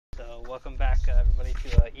So welcome back, everybody, to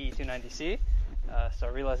EE290C. So I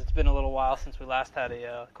realize it's been a little while since we last had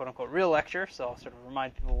a quote-unquote real lecture, so I'll sort of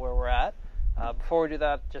remind people where we're at. Before we do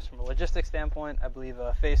that, just from a logistics standpoint, I believe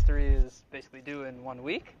Phase 3 is basically due in 1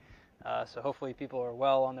 week. So hopefully people are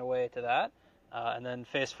well on their way to that. And then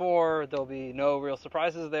Phase 4, there'll be no real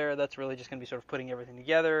surprises there. That's really just going to be sort of putting everything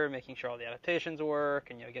together, making sure all the adaptations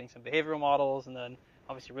work, and getting some behavioral models, and then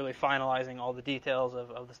obviously really finalizing all the details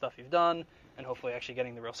of the stuff you've done, and hopefully actually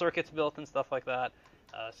getting the real circuits built and stuff like that.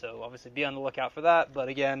 So obviously be on the lookout for that. But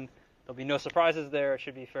again, there'll be no surprises there. It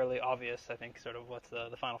should be fairly obvious, I think, sort of what's the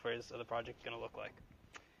final phase of the project going to look like.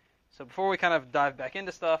 So before we kind of dive back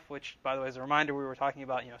into stuff, which, by the way, as a reminder, we were talking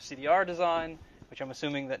about CDR design, which I'm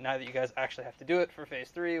assuming that now that you guys actually have to do it for Phase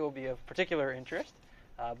 3 will be of particular interest.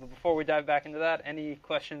 But before we dive back into that, any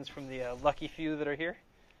questions from the lucky few that are here?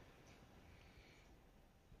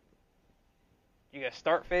 You guys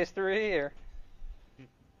start Phase 3, or?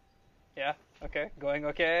 Yeah? Okay. Going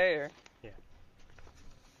okay, or? Yeah.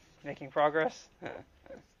 Making progress?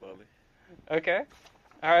 Slowly. Okay.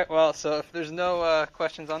 All right, well, so if there's no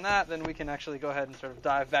questions on that, then we can actually go ahead and sort of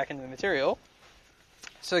dive back into the material.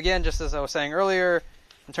 So again, just as I was saying earlier,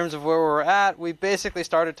 in terms of where we're at, we basically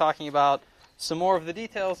started talking about some more of the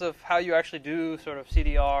details of how you actually do sort of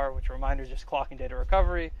CDR, which, a reminder, is just clock and data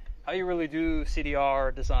recovery, how you really do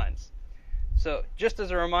CDR designs. So just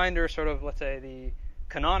as a reminder, sort of, let's say, the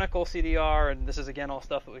canonical CDR, and this is, again, all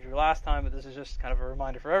stuff that we drew last time, but this is just kind of a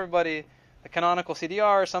reminder for everybody. The canonical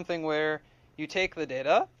CDR is something where you take the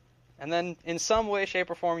data, and then in some way,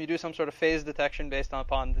 shape, or form, you do some sort of phase detection based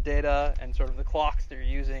upon the data and sort of the clocks that you're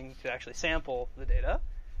using to actually sample the data.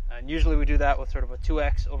 And usually we do that with sort of a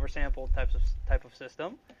 2x oversampled type of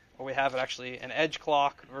system, where we have actually an edge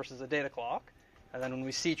clock versus a data clock. And then when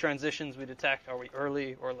we see transitions, we detect, are we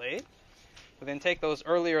early or late? We then take those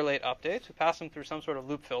early or late updates, we pass them through some sort of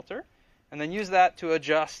loop filter, and then use that to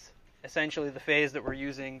adjust essentially the phase that we're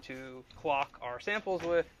using to clock our samples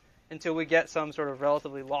with until we get some sort of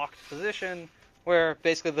relatively locked position where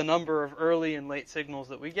basically the number of early and late signals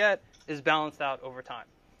that we get is balanced out over time.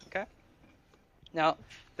 Okay? Now,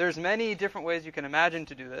 there's many different ways you can imagine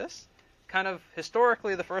to do this. Kind of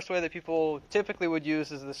historically, the first way that people typically would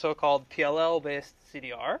use is the so-called PLL-based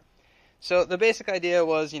CDR. So the basic idea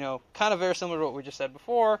was, kind of very similar to what we just said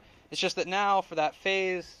before. It's just that now for that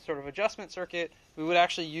phase sort of adjustment circuit, we would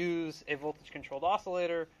actually use a voltage-controlled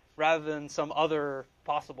oscillator rather than some other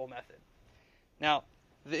possible method. Now,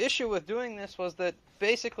 the issue with doing this was that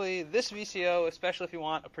basically this VCO, especially if you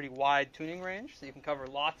want a pretty wide tuning range, so you can cover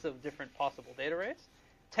lots of different possible data rates,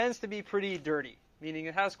 tends to be pretty dirty, meaning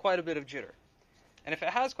it has quite a bit of jitter. And if it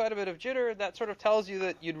has quite a bit of jitter, that sort of tells you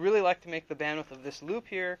that you'd really like to make the bandwidth of this loop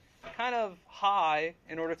here kind of high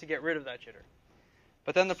in order to get rid of that jitter.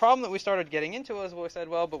 But then the problem that we started getting into was, we said,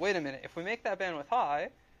 well, but wait a minute, if we make that bandwidth high,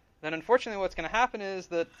 then unfortunately what's going to happen is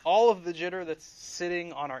that all of the jitter that's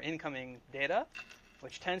sitting on our incoming data,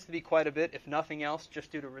 which tends to be quite a bit, if nothing else,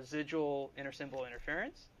 just due to residual intersymbol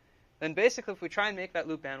interference, then basically if we try and make that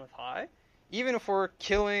loop bandwidth high, even if we're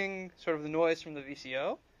killing sort of the noise from the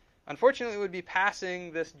VCO, unfortunately we would be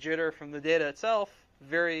passing this jitter from the data itself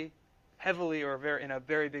very heavily or in a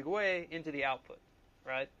very big way into the output,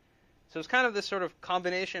 right? So it's kind of this sort of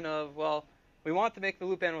combination of, well, we want to make the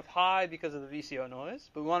loop bandwidth high because of the VCO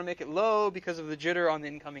noise, but we want to make it low because of the jitter on the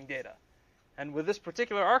incoming data. And with this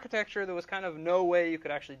particular architecture, there was kind of no way you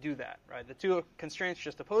could actually do that, right? The two constraints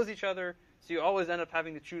just oppose each other, so you always end up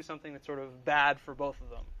having to choose something that's sort of bad for both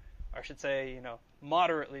of them. Or I should say,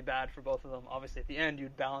 moderately bad for both of them. Obviously, at the end,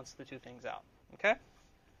 you'd balance the two things out, okay?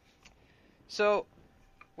 So,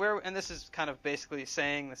 and this is kind of basically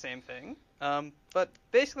saying the same thing, but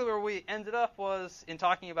basically where we ended up was in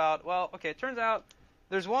talking about, well, okay, it turns out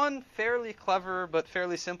there's one fairly clever but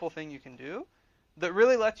fairly simple thing you can do that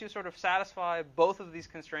really lets you sort of satisfy both of these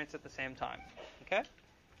constraints at the same time, okay?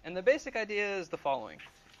 And the basic idea is the following.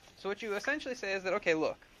 So what you essentially say is that, okay,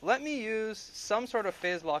 look, let me use some sort of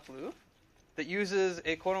phase lock loop that uses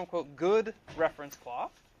a quote-unquote good reference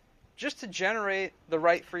clock just to generate the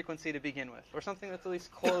right frequency to begin with, or something that's at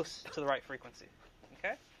least close to the right frequency,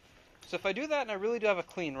 okay? So if I do that and I really do have a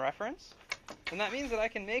clean reference, then that means that I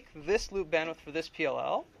can make this loop bandwidth for this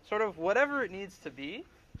PLL sort of whatever it needs to be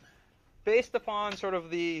based upon sort of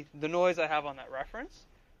the noise I have on that reference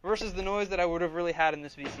versus the noise that I would have really had in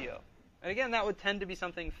this VCO. And again, that would tend to be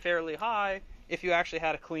something fairly high if you actually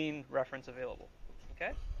had a clean reference available,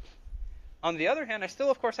 okay? On the other hand, I still,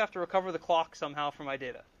 of course, have to recover the clock somehow from my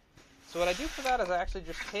data. So what I do for that is I actually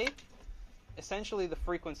just take essentially the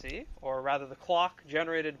frequency, or rather the clock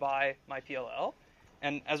generated by my PLL,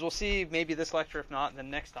 and as we'll see maybe this lecture, if not, then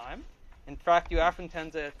next time, In fact, you often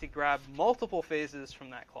tend to grab multiple phases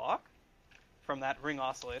from that clock, from that ring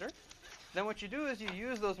oscillator. Then what you do is you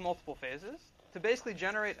use those multiple phases to basically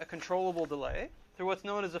generate a controllable delay through what's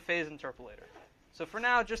known as a phase interpolator. So for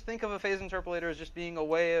now, just think of a phase interpolator as just being a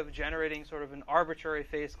way of generating sort of an arbitrary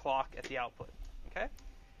phase clock at the output. Okay?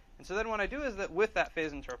 And so then what I do is that with that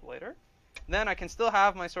phase interpolator, then I can still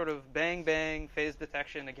have my sort of bang-bang phase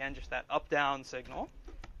detection, again, just that up-down signal,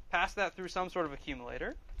 pass that through some sort of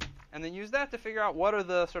accumulator, and then use that to figure out what are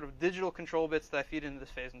the sort of digital control bits that I feed into this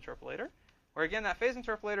phase interpolator. Where, again, that phase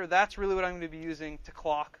interpolator, that's really what I'm going to be using to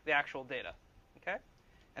clock the actual data. Okay?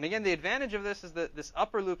 And again, the advantage of this is that this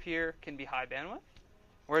upper loop here can be high bandwidth,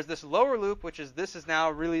 whereas this lower loop, this is now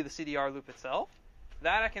really the CDR loop itself,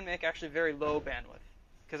 that I can make actually very low bandwidth.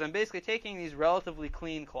 Because I'm basically taking these relatively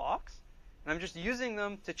clean clocks, and I'm just using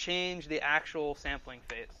them to change the actual sampling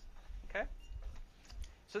phase. Okay?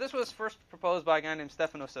 So this was first proposed by a guy named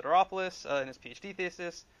Stefanos Sideropoulos in his PhD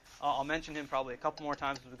thesis. I'll mention him probably a couple more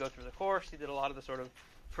times as we go through the course. He did a lot of the sort of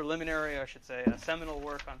preliminary, I should say, seminal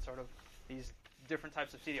work on sort of these different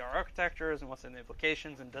types of CDR architectures and what's in the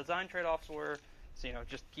implications and design trade-offs were. So,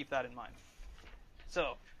 just keep that in mind.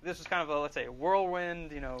 So this was kind of a, let's say,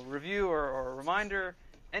 whirlwind, review or reminder.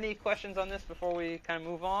 Any questions on this before we kind of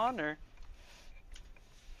move on, or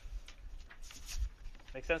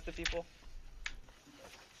make sense to people?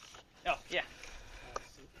 Oh, yeah.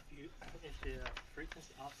 So if the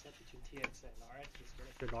frequency offset between TX and RX is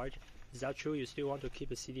relatively large, is that true? You still want to keep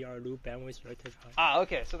the CDR loop bandwidth relatively high?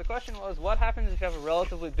 Okay. So the question was, what happens if you have a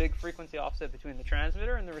relatively big frequency offset between the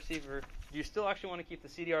transmitter and the receiver? Do you still actually want to keep the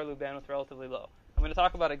CDR loop bandwidth relatively low? I'm going to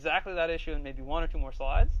talk about exactly that issue in maybe one or two more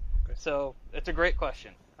slides. Okay. So it's a great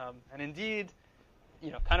question. And indeed,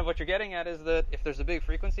 kind of what you're getting at is that if there's a big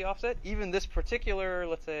frequency offset, even this particular,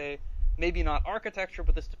 let's say, maybe not architecture,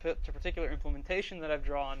 but this particular implementation that I've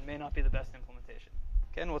drawn may not be the best implementation.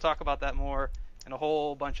 Okay, and we'll talk about that more in a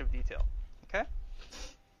whole bunch of detail. Okay?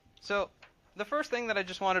 So the first thing that I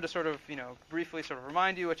just wanted to sort of, briefly sort of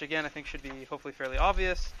remind you, which again I think should be hopefully fairly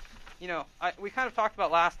obvious, we kind of talked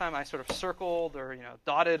about last time, I sort of circled or,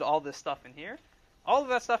 dotted all this stuff in here. All of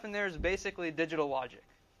that stuff in there is basically digital logic,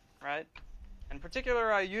 right? In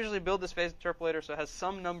particular, I usually build this phase interpolator so it has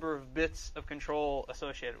some number of bits of control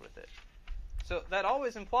associated with it. So that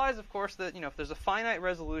always implies, of course, that if there's a finite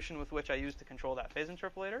resolution with which I use to control that phase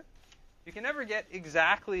interpolator, you can never get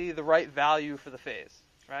exactly the right value for the phase,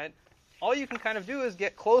 right? All you can kind of do is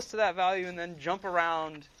get close to that value and then jump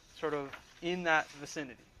around sort of in that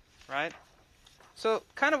vicinity, right? So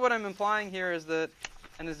kind of what I'm implying here is that,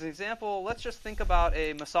 and as an example, let's just think about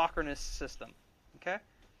a mesosynchronous system, okay?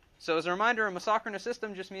 So as a reminder, a mesosynchronous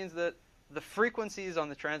system just means that the frequencies on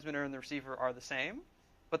the transmitter and the receiver are the same,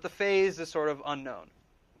 but the phase is sort of unknown.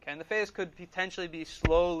 Okay? And the phase could potentially be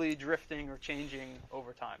slowly drifting or changing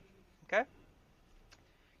over time. Okay?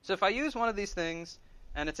 So if I use one of these things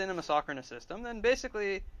and it's in a mesosynchronous system, then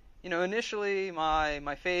basically, initially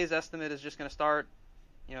my phase estimate is just going to start,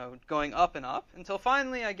 going up and up until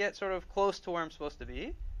finally I get sort of close to where I'm supposed to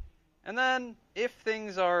be. And then if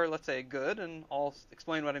things are, let's say, good, and I'll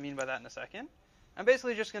explain what I mean by that in a second, I'm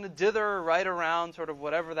basically just going to dither right around sort of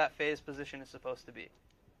whatever that phase position is supposed to be,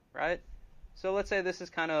 right? So let's say this is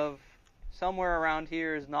kind of somewhere around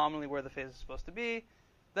here is nominally where the phase is supposed to be.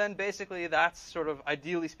 Then basically that's sort of,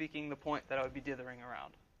 ideally speaking, the point that I would be dithering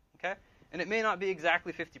around, okay? And it may not be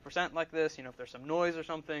exactly 50% like this. If there's some noise or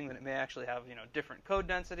something, then it may actually have, different code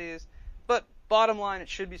densities. But bottom line, it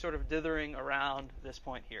should be sort of dithering around this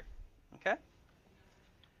point here. Okay?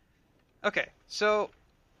 Okay, so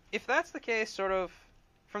if that's the case, sort of,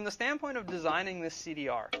 from the standpoint of designing this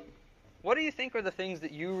CDR, what do you think are the things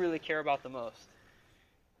that you really care about the most?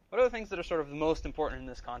 What are the things that are sort of the most important in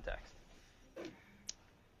this context?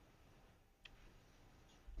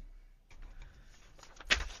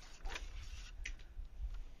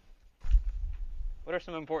 What are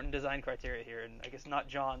some important design criteria here? And I guess not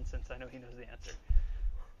John, since I know he knows the answer.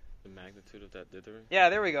 The magnitude of that dithering? Yeah,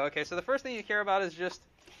 there we go. Okay, so the first thing you care about is just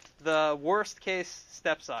the worst case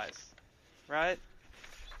step size, right?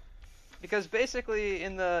 Because basically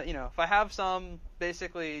in the, if I have some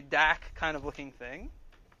basically DAC kind of looking thing,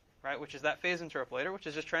 right, which is that phase interpolator, which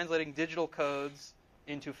is just translating digital codes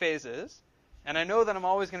into phases, and I know that I'm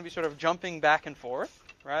always going to be sort of jumping back and forth,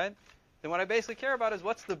 right? Then what I basically care about is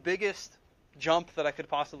what's the biggest jump that I could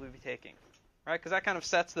possibly be taking, right? Because that kind of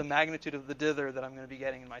sets the magnitude of the dither that I'm going to be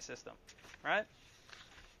getting in my system, right?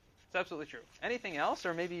 It's absolutely true. Anything else?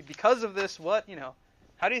 Or maybe because of this, how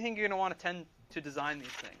do you think you're going to want to tend to design these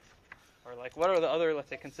things? Or what are the other, let's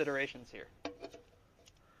say, considerations here?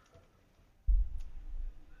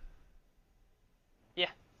 Yeah?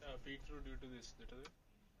 Big through due to this dithering?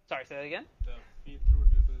 Sorry, say that again? The feed through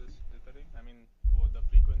due to this dithering? I mean, what the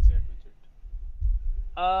frequency at which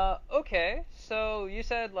it... Okay, so you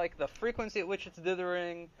said like the frequency at which it's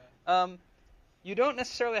dithering. You don't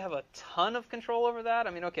necessarily have a ton of control over that. I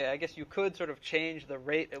mean, okay, I guess you could sort of change the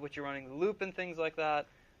rate at which you're running the loop and things like that.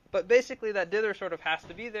 But basically that dither sort of has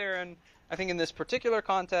to be there, and I think in this particular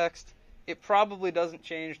context, it probably doesn't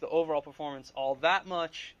change the overall performance all that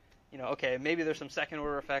much. You know, okay, maybe there's some second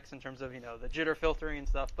order effects in terms of, you know, the jitter filtering and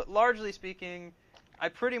stuff, but largely speaking, I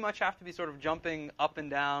pretty much have to be sort of jumping up and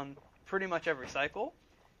down pretty much every cycle,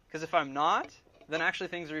 because if I'm not, then actually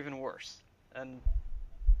things are even worse. And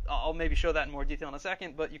I'll maybe show that in more detail in a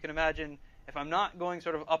second, but you can imagine if I'm not going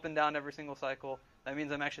sort of up and down every single cycle, that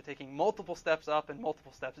means I'm actually taking multiple steps up and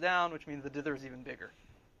multiple steps down, which means the dither is even bigger.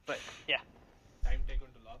 But, yeah. Time taken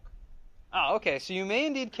to lock? Ah, okay, so you may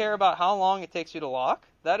indeed care about how long it takes you to lock.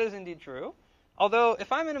 That is indeed true. Although,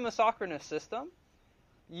 if I'm in a mesosynchronous system,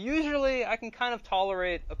 usually I can kind of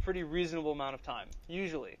tolerate a pretty reasonable amount of time.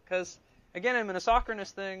 Usually. Because, again, in a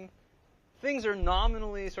mesosynchronous thing, things are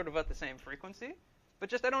nominally sort of at the same frequency, but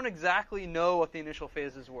just I don't exactly know what the initial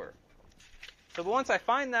phases were. So but once I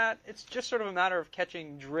find that, it's just sort of a matter of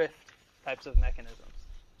catching drift types of mechanisms,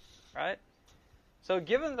 right? So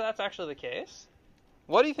given that that's actually the case,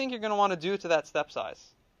 what do you think you're going to want to do to that step size?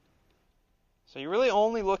 So you're really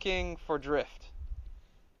only looking for drift.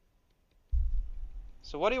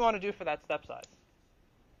 So what do you want to do for that step size?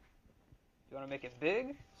 You want to make it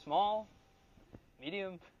big, small,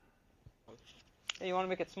 medium? Yeah, you want to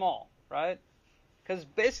make it small, right? Because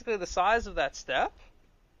basically the size of that step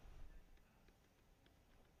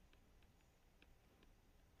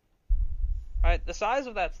the size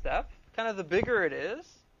of that step, kind of the bigger it is,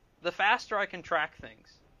 the faster I can track things,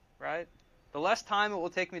 right? The less time it will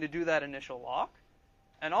take me to do that initial lock.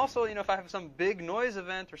 And also, you know, if I have some big noise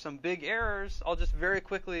event or some big errors, I'll just very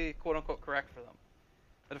quickly, quote-unquote, correct for them.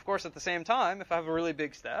 But of course, at the same time, if I have a really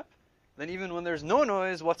big step, then even when there's no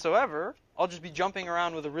noise whatsoever, I'll just be jumping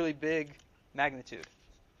around with a really big magnitude,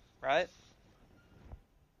 right?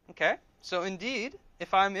 Okay, so indeed,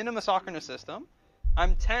 if I'm in a mesosynchronous system,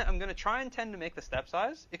 I'm going to try and tend to make the step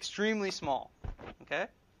size extremely small, okay?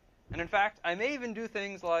 And in fact, I may even do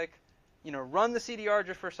things like, you know, run the CDR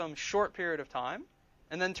just for some short period of time,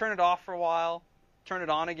 and then turn it off for a while, turn it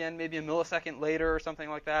on again maybe a millisecond later or something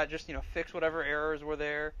like that, just, you know, fix whatever errors were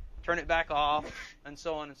there, turn it back off, and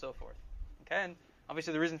so on and so forth, okay? And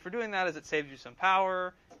obviously the reason for doing that is it saves you some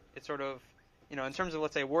power. It sort of, you know, in terms of,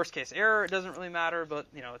 let's say, worst case error, it doesn't really matter, but,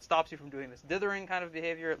 you know, it stops you from doing this dithering kind of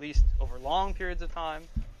behavior, at least over long periods of time,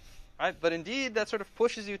 right? But indeed, that sort of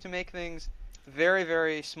pushes you to make things very,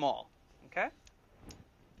 very small, okay?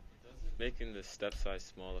 Does making the step size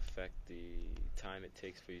small affect the time it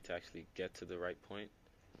takes for you to actually get to the right point?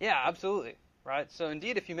 Yeah, absolutely, right? So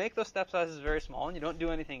indeed, if you make those step sizes very small and you don't do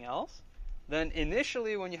anything else, then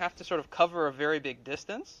initially when you have to sort of cover a very big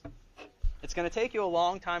distance, it's going to take you a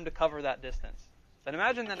long time to cover that distance. But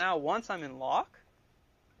imagine that now once I'm in lock,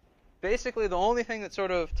 basically the only thing that sort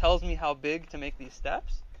of tells me how big to make these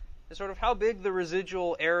steps is sort of how big the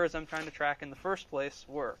residual errors I'm trying to track in the first place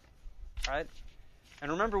were, right?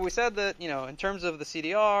 And remember we said that, you know, in terms of the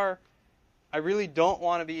CDR, I really don't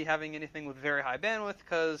want to be having anything with very high bandwidth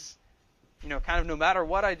because, you know, kind of no matter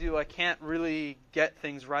what I do, I can't really get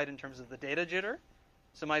things right in terms of the data jitter.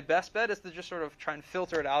 So my best bet is to just sort of try and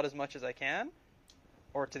filter it out as much as I can,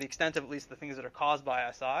 or to the extent of at least the things that are caused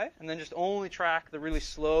by SI, and then just only track the really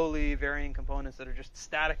slowly varying components that are just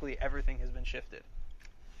statically everything has been shifted,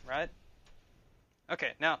 right?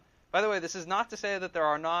 Okay, now, by the way, this is not to say that there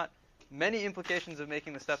are not many implications of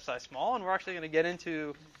making the step size small, and we're actually going to get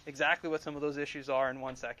into exactly what some of those issues are in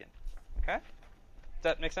 1 second, okay? Does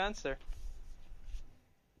that make sense, or?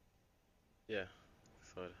 Yeah,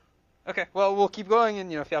 sort of. Okay, well, we'll keep going, and,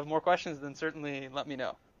 you know, if you have more questions, then certainly let me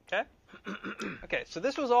know, okay? Okay, so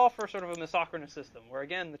this was all for sort of a mesosynchronous system, where,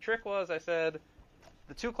 again, the trick was, I said,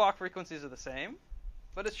 the two clock frequencies are the same,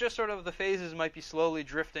 but it's just sort of the phases might be slowly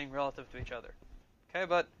drifting relative to each other, okay?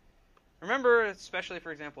 But remember, especially,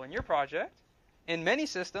 for example, in your project, in many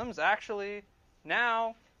systems, actually,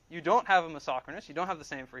 now you don't have a mesosynchronous, you don't have the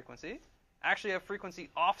same frequency, actually have frequency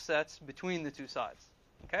offsets between the two sides,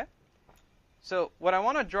 okay? So what I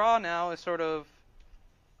want to draw now is sort of,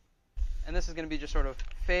 and this is going to be just sort of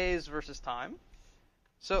phase versus time.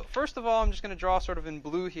 So first of all, I'm just going to draw sort of in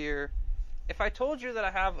blue here. If I told you that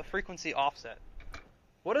I have a frequency offset,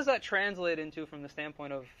 what does that translate into from the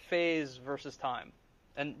standpoint of phase versus time?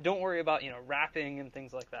 And don't worry about, you know, wrapping and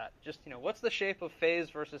things like that. Just, you know, what's the shape of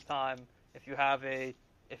phase versus time if you have a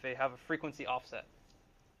frequency offset?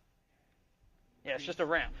 Yeah, it's just a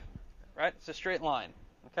ramp. right? It's a straight line,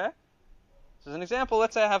 okay? So as an example,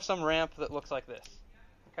 let's say I have some ramp that looks like this,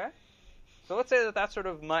 okay? So let's say that that's sort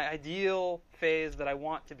of my ideal phase that I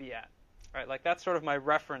want to be at, right? Like that's sort of my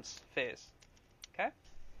reference phase, okay?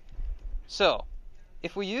 So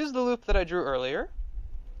if we use the loop that I drew earlier,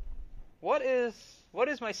 what is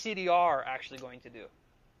my CDR actually going to do?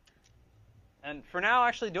 And for now,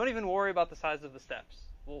 actually, don't even worry about the size of the steps.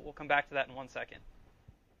 We'll come back to that in 1 second.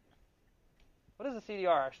 What is the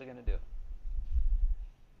CDR actually going to do?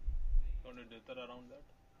 Going to dither around that.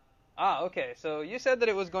 Ah, okay. So you said that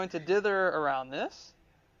it was going to dither around this.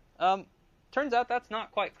 Turns out that's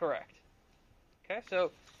not quite correct. Okay,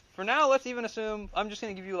 so for now, let's even assume I'm just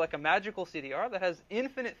going to give you like a magical CDR that has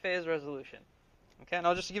infinite phase resolution. Okay, and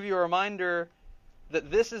I'll just give you a reminder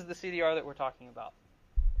that this is the CDR that we're talking about.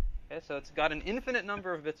 Okay, so it's got an infinite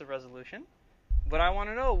number of bits of resolution, but I want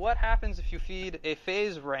to know what happens if you feed a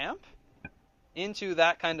phase ramp into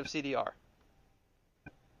that kind of CDR.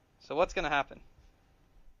 So what's going to happen?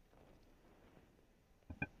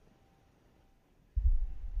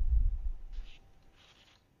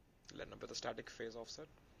 You'll end up with a static phase offset.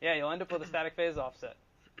 Yeah, you'll end up with a static phase offset.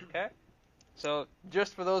 Okay? So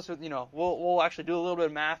just for those who, we'll actually do a little bit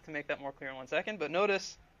of math to make that more clear in 1 second, but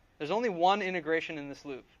notice there's only one integration in this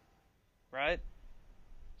loop, right?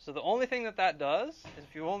 So the only thing that does is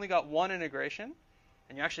if you've only got one integration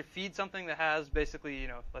and you actually feed something that has basically,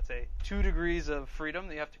 let's say 2 degrees of freedom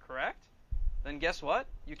that you have to correct, then guess what?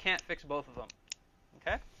 You can't fix both of them.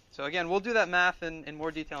 Okay? So again, we'll do that math in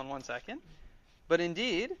more detail in 1 second. But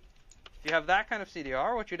indeed, if you have that kind of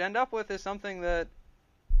CDR, what you'd end up with is something that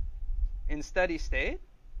in steady state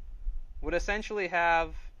would essentially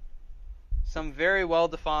have some very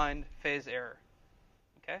well-defined phase error.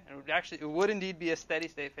 Okay? And it would indeed be a steady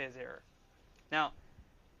state phase error. Now,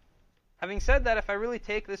 having said that, if I really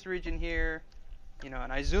take this region here, and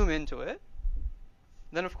I zoom into it,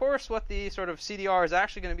 then of course what the sort of CDR is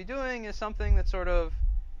actually going to be doing is something that sort of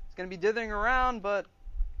is going to be dithering around, but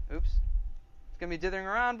it's going to be dithering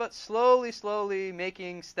around, but slowly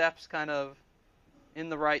making steps kind of in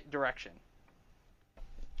the right direction.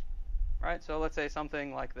 Right? So let's say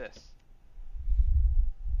something like this.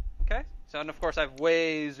 Okay? So, and of course I've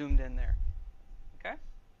way zoomed in there. Okay?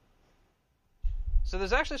 So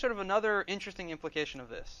there's actually sort of another interesting implication of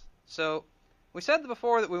this. So we said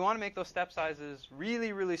before that we want to make those step sizes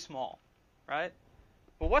really, really small, right?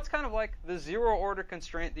 But what's kind of like the zero order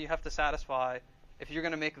constraint that you have to satisfy if you're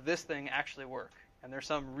going to make this thing actually work? And there's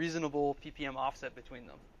some reasonable ppm offset between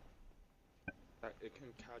them. That it can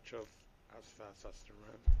catch up as fast as the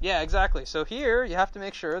ramp. Yeah, exactly. So here you have to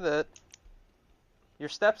make sure that your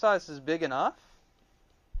step size is big enough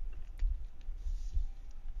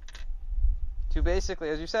to basically,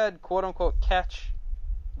 as you said, quote unquote, catch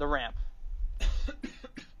the ramp.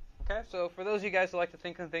 Okay, so for those of you guys who like to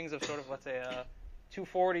think of things of sort of, let's say, a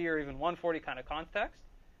 240 or even 140 kind of context,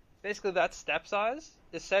 basically that step size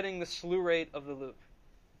is setting the slew rate of the loop,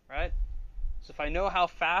 right? So if I know how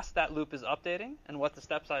fast that loop is updating and what the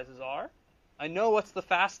step sizes are, I know what's the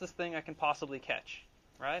fastest thing I can possibly catch,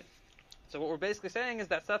 right? So what we're basically saying is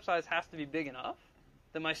that step size has to be big enough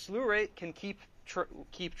that my slew rate can keep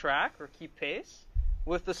track or keep pace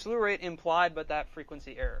with the slew rate implied by that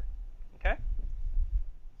frequency error. Okay?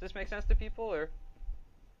 Does this make sense to people, or?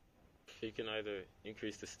 You can either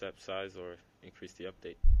increase the step size or increase the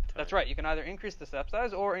update time. That's right. You can either increase the step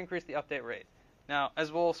size or increase the update rate. Now,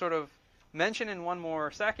 as we'll sort of mention in one more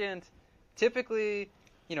second, typically,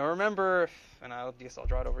 remember, and I guess I'll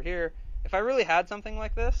draw it over here, if I really had something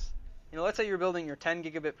like this, let's say you're building your 10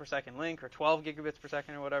 gigabit per second link or 12 gigabits per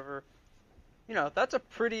second or whatever, that's a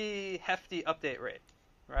pretty hefty update rate,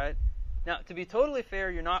 right? Now, to be totally fair,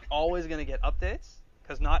 you're not always going to get updates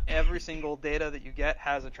because not every single data that you get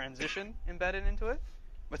has a transition embedded into it.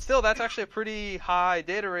 But still, that's actually a pretty high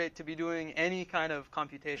data rate to be doing any kind of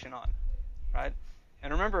computation on, right?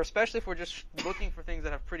 And remember, especially if we're just looking for things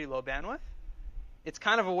that have pretty low bandwidth, it's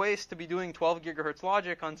kind of a waste to be doing 12 gigahertz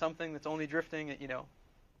logic on something that's only drifting at,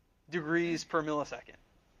 degrees per millisecond,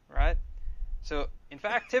 right? So, in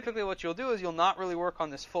fact, typically what you'll do is you'll not really work on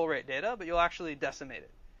this full rate data, but you'll actually decimate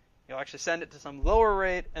it. You'll actually send it to some lower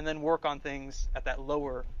rate and then work on things at that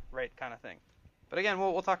lower rate kind of thing. But again,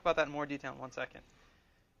 we'll talk about that in more detail in 1 second.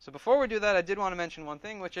 So before we do that, I did want to mention one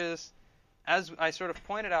thing, which is, as I sort of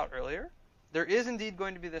pointed out earlier, there is indeed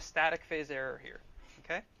going to be this static phase error here,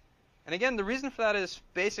 okay? And again, the reason for that is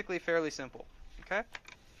basically fairly simple, okay?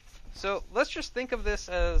 So let's just think of this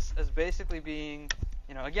as basically being,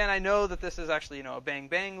 again, I know that this is actually, a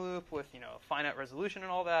bang-bang loop with, finite resolution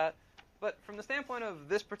and all that, but from the standpoint of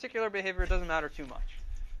this particular behavior, it doesn't matter too much.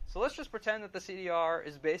 So let's just pretend that the CDR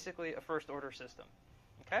is basically a first order system.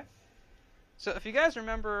 Okay? So if you guys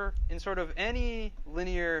remember, in sort of any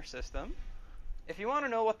linear system, if you want to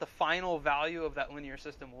know what the final value of that linear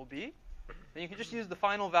system will be, then you can just use the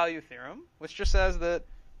final value theorem, which just says that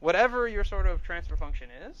whatever your sort of transfer function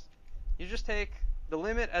is, you just take the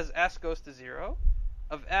limit as s goes to 0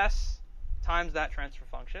 of s times that transfer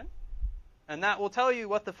function, and that will tell you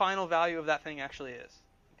what the final value of that thing actually is.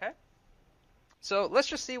 Okay? So let's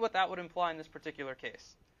just see what that would imply in this particular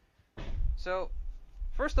case. So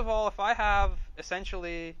first of all, if I have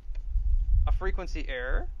essentially a frequency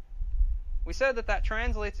error, we said that that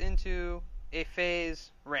translates into a phase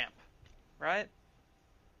ramp, right?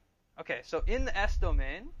 Okay, so in the S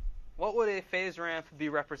domain, what would a phase ramp be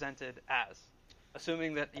represented as?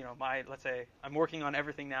 Assuming that, let's say I'm working on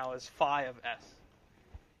everything now as phi of S.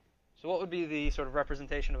 So what would be the sort of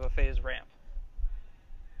representation of a phase ramp?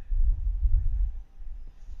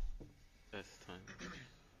 S time.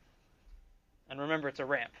 And remember, it's a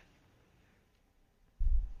ramp.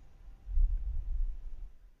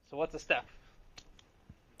 So what's a step?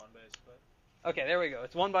 1 by s squared. Okay, there we go.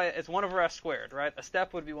 It's 1 over s squared, right? A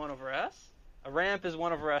step would be 1 over s. A ramp is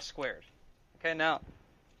 1 over s squared. Okay, now,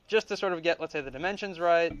 just to sort of get, let's say, the dimensions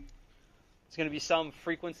right, it's going to be some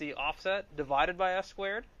frequency offset divided by s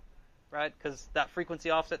squared, right? Because that frequency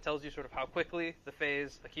offset tells you sort of how quickly the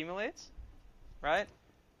phase accumulates, right?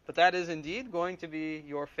 But that is indeed going to be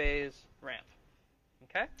your phase ramp.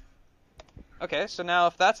 Okay? Okay, so now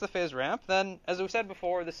if that's the phase ramp, then as we said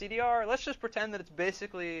before, the CDR, let's just pretend that it's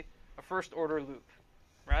basically a first order loop,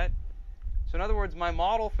 right? So in other words, my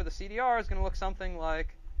model for the CDR is going to look something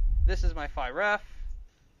like this is my phi ref.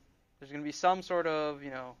 There's going to be some sort of,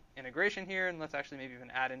 integration here, and let's actually maybe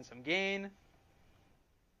even add in some gain.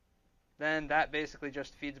 Then that basically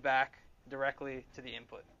just feeds back directly to the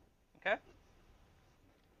input. Okay?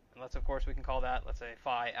 And let's, of course, we can call that, let's say,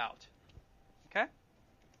 phi out. Okay?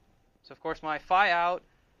 So, of course, my phi out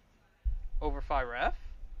over phi ref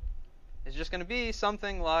is just going to be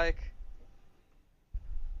something like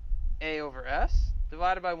a over s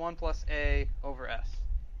divided by 1 plus a over s.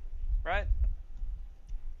 Right?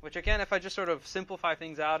 Which, again, if I just sort of simplify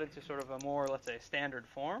things out into sort of a more, let's say, standard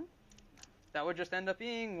form, that would just end up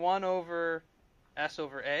being 1 over s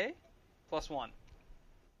over a plus 1.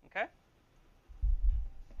 Okay?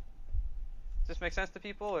 Does this make sense to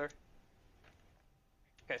people, or?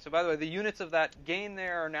 Okay, so by the way, the units of that gain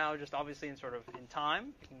there are now just obviously in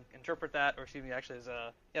time. You can interpret that, or excuse me, actually as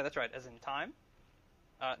yeah, that's right, as in time.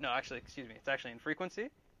 No, actually, excuse me, it's actually in frequency.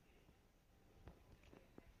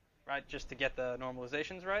 Right, just to get the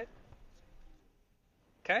normalizations right.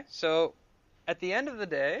 Okay, so at the end of the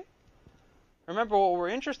day, remember what we're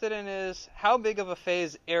interested in is how big of a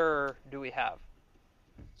phase error do we have?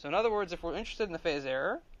 So in other words, if we're interested in the phase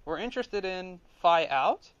error, we're interested in phi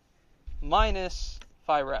out minus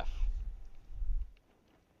phi ref.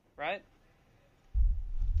 Right?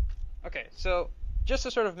 Okay, so just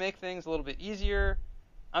to sort of make things a little bit easier,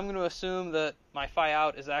 I'm going to assume that my phi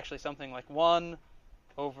out is actually something like 1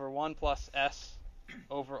 over 1 plus s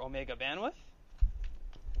over omega bandwidth.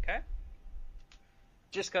 Okay?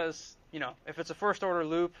 Just because, if it's a first order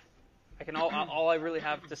loop, I can all I really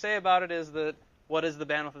have to say about it is that what is the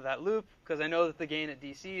bandwidth of that loop? Because I know that the gain at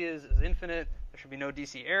DC is infinite. There should be no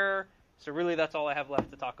DC error. So really, that's all I have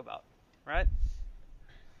left to talk about, right?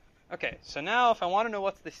 Okay, so now if I want to know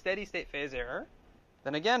what's the steady state phase error,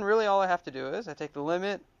 then again, really all I have to do is I take the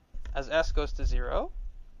limit as s goes to 0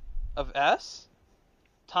 of s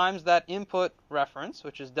times that input reference,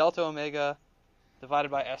 which is delta omega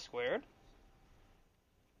divided by s squared.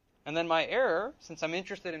 And then my error, since I'm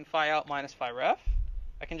interested in phi out minus phi ref,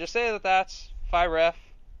 I can just say that that's phi ref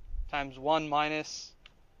times 1 minus,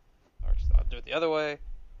 or I'll do it the other way.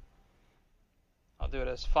 I'll do it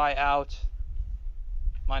as phi out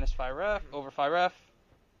minus phi ref over phi ref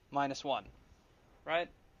minus 1. Right?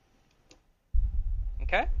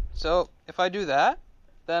 Okay? So if I do that,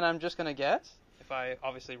 then I'm just going to get, if I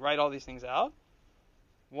obviously write all these things out,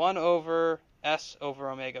 1 over s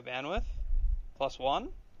over omega bandwidth plus 1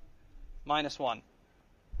 minus 1.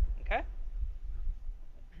 Okay?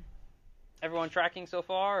 Everyone tracking so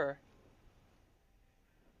far? Or?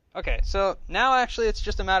 Okay, so now actually it's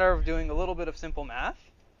just a matter of doing a little bit of simple math.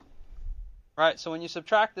 Right, so when you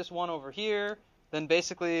subtract this 1 over here, then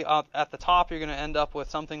basically at the top you're going to end up with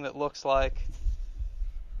something that looks like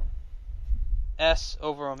s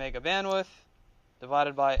over omega bandwidth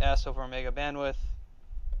divided by s over omega bandwidth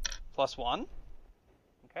plus 1.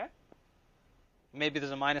 Okay? Maybe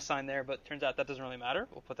there's a minus sign there, but turns out that doesn't really matter.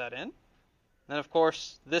 We'll put that in. Then, of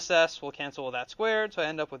course, this s will cancel with that squared, so I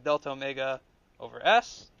end up with delta omega over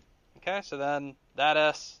s Okay, so then that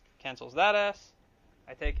S cancels that S.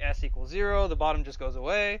 I take S equals 0, the bottom just goes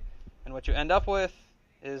away, and what you end up with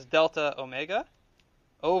is delta omega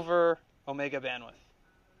over omega bandwidth.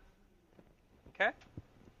 Okay?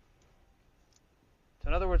 So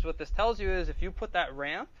in other words, what this tells you is if you put that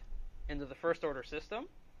ramp into the first order system,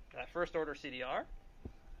 that first order CDR,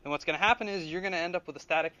 then what's going to happen is you're going to end up with a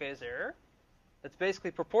static phase error that's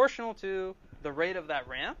basically proportional to the rate of that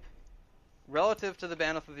ramp relative to the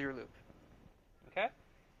bandwidth of your loop. Okay?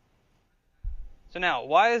 So now,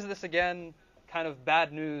 why is this, again, kind of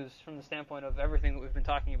bad news from the standpoint of everything that we've been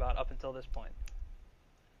talking about up until this point?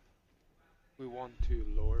 We want to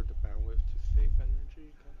lower the bandwidth to save energy.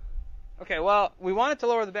 Okay, well, we wanted to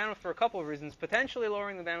lower the bandwidth for a couple of reasons. Potentially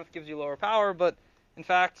lowering the bandwidth gives you lower power, but in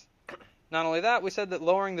fact, not only that, we said that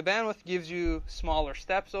lowering the bandwidth gives you smaller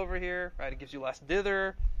steps over here, right? It gives you less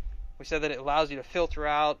dither. We said that it allows you to filter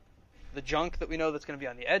out the junk that we know that's going to be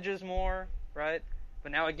on the edges more, right?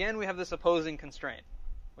 But now again, we have this opposing constraint,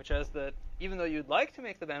 which is that even though you'd like to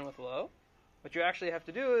make the bandwidth low, what you actually have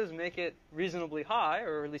to do is make it reasonably high,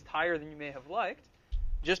 or at least higher than you may have liked,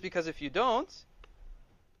 just because if you don't,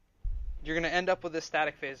 you're going to end up with this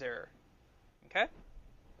static phase error. Okay?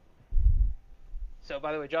 So,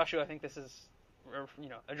 by the way, Joshua, I think this is,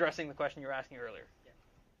 addressing the question you were asking earlier.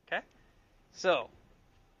 Yeah. Okay? So,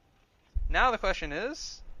 now the question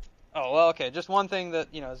is, just one thing that,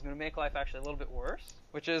 is going to make life actually a little bit worse,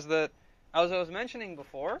 which is that, as I was mentioning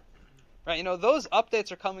before, right, those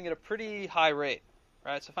updates are coming at a pretty high rate,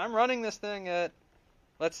 right? So if I'm running this thing at,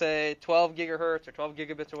 let's say, 12 gigahertz or 12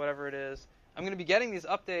 gigabits or whatever it is, I'm going to be getting these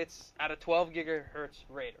updates at a 12 gigahertz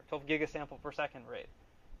rate, or 12 gigasample per second rate.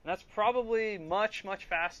 And that's probably much, much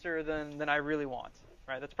faster than I really want,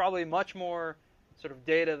 right? That's probably much more sort of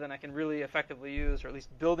data than I can really effectively use, or at least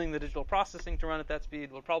building the digital processing to run at that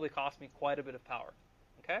speed will probably cost me quite a bit of power,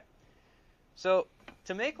 okay? So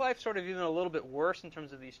to make life sort of even a little bit worse in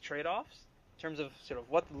terms of these trade-offs, in terms of sort of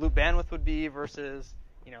what the loop bandwidth would be versus,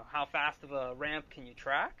 how fast of a ramp can you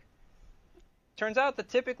track, turns out that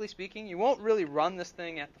typically speaking, you won't really run this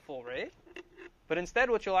thing at the full rate, but instead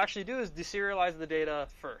what you'll actually do is deserialize the data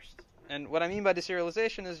first. And what I mean by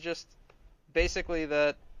deserialization is just basically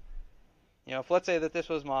that, if let's say that this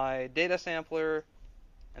was my data sampler,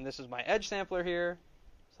 and this is my edge sampler here,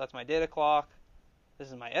 so that's my data clock, this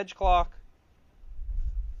is my edge clock,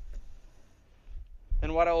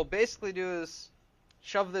 then what I will basically do is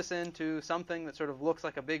shove this into something that sort of looks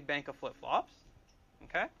like a big bank of flip-flops,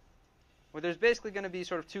 okay? Where there's basically going to be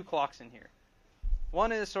sort of two clocks in here.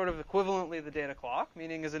 One is sort of equivalently the data clock,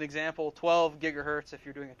 meaning as an example 12 gigahertz if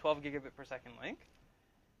you're doing a 12 gigabit per second link.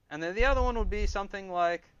 And then the other one would be something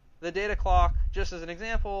like the data clock, just as an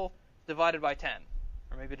example, divided by 10.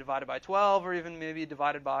 Or maybe divided by 12, or even maybe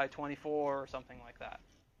divided by 24 or something like that.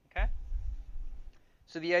 Okay?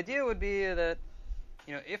 So the idea would be that,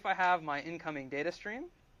 if I have my incoming data stream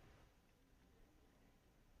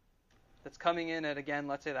that's coming in at, again,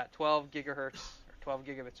 let's say that 12 gigahertz or 12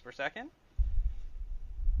 gigabits per second.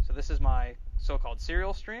 So this is my so-called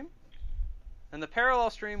serial stream. And the parallel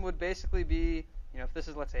stream would basically be, if this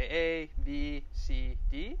is, let's say, A, B, C,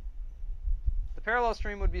 D, the parallel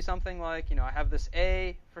stream would be something like, I have this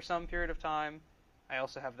A for some period of time. I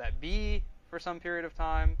also have that B for some period of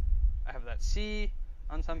time. I have that C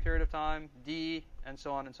on some period of time, D, and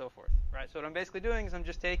so on and so forth, right? So what I'm basically doing is I'm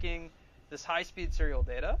just taking this high-speed serial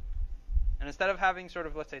data, and instead of having sort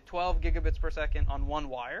of, let's say, 12 gigabits per second on one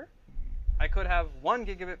wire, I could have 1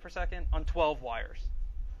 gigabit per second on 12 wires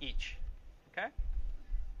each, okay?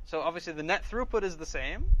 So obviously the net throughput is the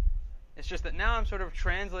same. It's just that now I'm sort of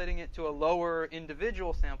translating it to a lower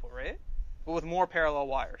individual sample rate, but with more parallel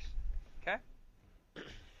wires, okay?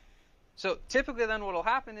 So typically then what will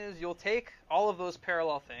happen is you'll take all of those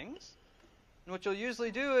parallel things, and what you'll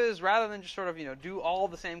usually do is rather than just sort of, do all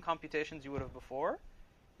the same computations you would have before,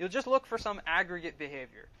 you'll just look for some aggregate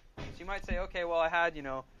behavior. So you might say, okay, well I had,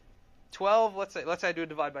 12, let's say I do a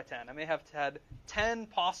divide by 10. I may have had 10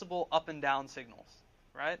 possible up and down signals,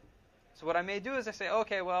 right? So what I may do is I say,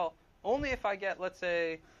 okay, well, only if I get, let's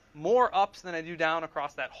say, more ups than I do down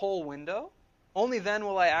across that whole window, only then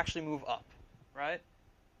will I actually move up, right?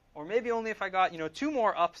 Or maybe only if I got, 2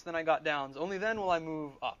 more ups than I got downs, only then will I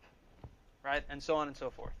move up, right? And so on and so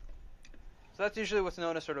forth. So that's usually what's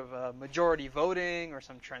known as sort of majority voting or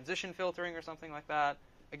some transition filtering or something like that.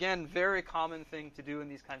 Again, very common thing to do in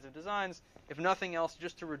these kinds of designs, if nothing else,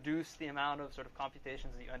 just to reduce the amount of sort of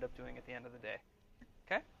computations that you end up doing at the end of the day.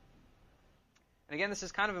 Okay? And again, this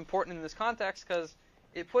is kind of important in this context because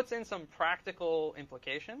it puts in some practical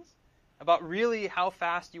implications about really how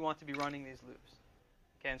fast you want to be running these loops.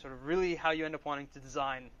 Okay, and sort of really how you end up wanting to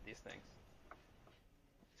design these things.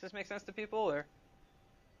 Does this make sense to people, or?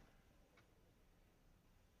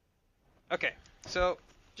 Okay, so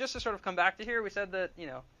just to sort of come back to here, we said that,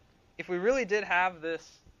 if we really did have this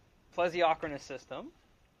plesiochronous system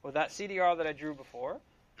with that CDR that I drew before,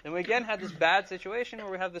 then we again had this bad situation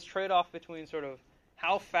where we have this trade-off between sort of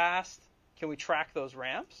how fast can we track those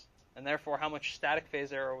ramps, and therefore how much static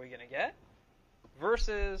phase error are we going to get,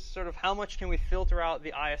 versus sort of how much can we filter out the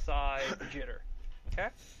ISI jitter. Okay?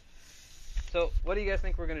 So what do you guys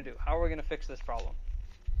think we're going to do? How are we going to fix this problem?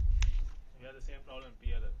 We have the same problem in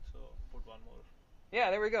PLL, so put one more. Yeah,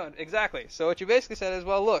 there we go. Exactly. So what you basically said is,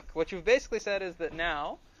 well, look, what you've basically said is that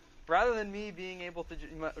now, rather than me being able to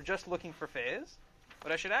just looking for phase,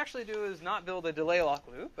 what I should actually do is not build a delay lock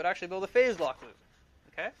loop, but actually build a phase lock loop.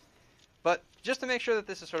 Okay? But just to make sure that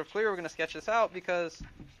this is sort of clear, we're going to sketch this out because,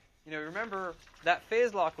 remember that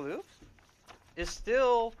phase lock loop is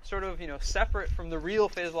still sort of, separate from the real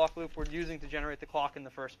phase lock loop we're using to generate the clock in the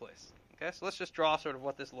first place. Okay? So let's just draw sort of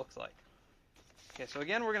what this looks like. Okay, so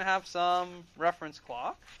again, we're going to have some reference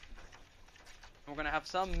clock. We're going to have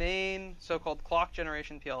some main so-called clock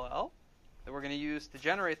generation PLL that we're going to use to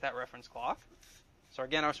generate that reference clock. So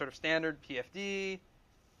again, our sort of standard PFD,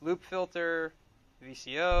 loop filter,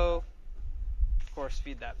 VCO, of course,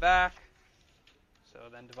 feed that back. So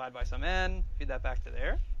then divide by some n, feed that back to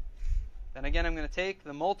there. Then again, I'm going to take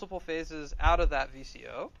the multiple phases out of that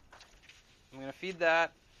VCO. I'm going to feed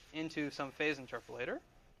that into some phase interpolator.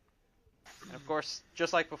 And of course,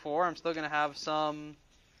 just like before, I'm still going to have some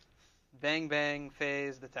bang-bang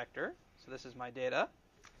phase detector. So this is my data.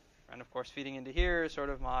 And of course, feeding into here is sort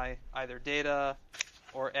of my either data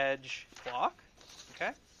or edge clock.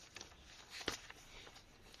 Okay?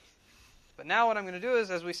 But now what I'm going to do is,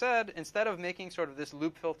 as we said, instead of making sort of this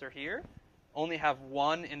loop filter here, only have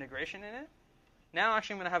one integration in it, now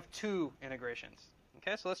actually I'm going to have two integrations.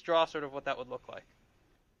 Okay, so let's draw sort of what that would look like.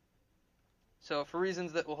 So for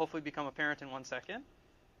reasons that will hopefully become apparent in 1 second,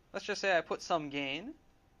 let's just say I put some gain,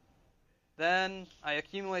 then I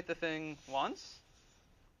accumulate the thing once,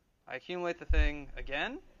 I accumulate the thing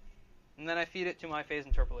again, and then I feed it to my phase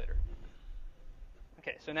interpolator.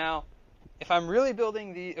 Okay, so now, if I'm really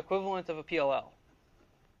building the equivalent of a PLL,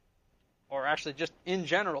 or actually just in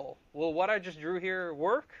general, will what I just drew here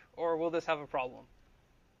work, or will this have a problem?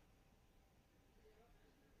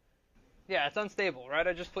 Yeah, it's unstable, right?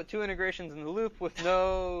 I just put two integrations in the loop with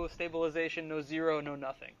no stabilization, no zero, no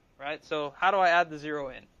nothing, right? So how do I add the zero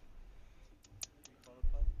in?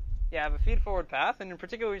 Yeah, I have a feed-forward path, and in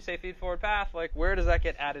particular, when you say feed-forward path, like where does that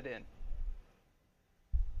get added in?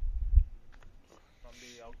 From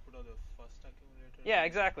the output of the first accumulator. Yeah,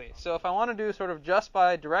 exactly. So if I want to do sort of just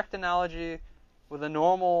by direct analogy with a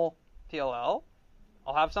normal PLL,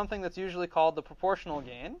 I'll have something that's usually called the proportional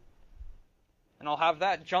gain, and I'll have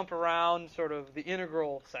that jump around sort of the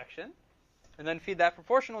integral section, and then feed that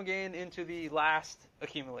proportional gain into the last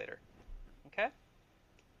accumulator. Okay?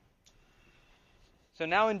 So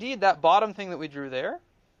now indeed that bottom thing that we drew there,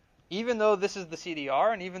 even though this is the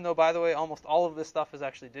CDR, and even though, by the way, almost all of this stuff is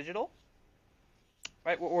actually digital,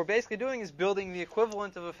 right, what we're basically doing is building the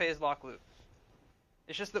equivalent of a phase lock loop.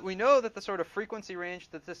 It's just that we know that the sort of frequency range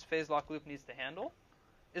that this phase lock loop needs to handle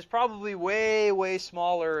is probably way, way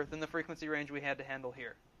smaller than the frequency range we had to handle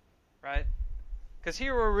here, right? Because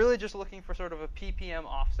here we're really just looking for sort of a ppm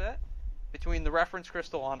offset between the reference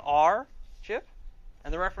crystal on our chip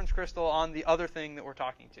and the reference crystal on the other thing that we're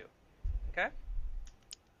talking to, okay?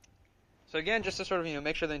 So again, just to sort of,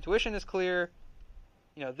 make sure the intuition is clear,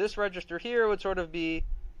 this register here would sort of be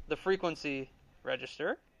the frequency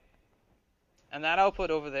register, and that output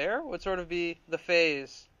over there would sort of be the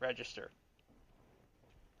phase register.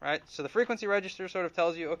 Right? So the frequency register sort of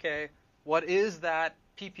tells you, okay, what is that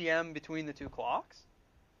ppm between the two clocks?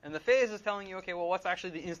 And the phase is telling you, okay, well, what's actually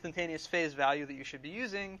the instantaneous phase value that you should be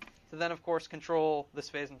using to then, of course, control this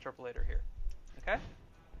phase interpolator here. Okay?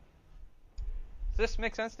 Does this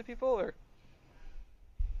make sense to people, or?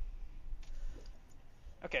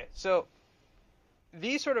 Okay, so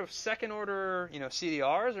these sort of second-order,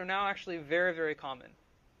 CDRs are now actually very, very common.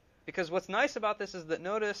 Because what's nice about this is that,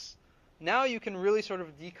 notice, now you can really sort of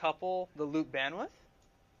decouple the loop bandwidth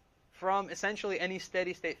from essentially any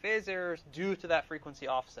steady-state phase errors due to that frequency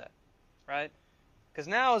offset, right? Because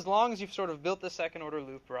now, as long as you've sort of built the second-order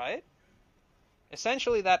loop right,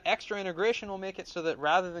 essentially that extra integration will make it so that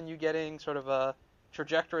rather than you getting sort of a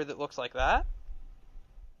trajectory that looks like that,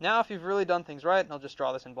 now if you've really done things right, and I'll just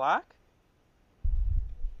draw this in black,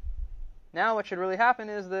 now what should really happen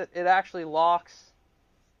is that it actually locks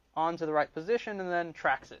onto the right position and then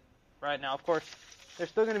tracks it. Right now, of course, there's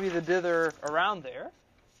still going to be the dither around there,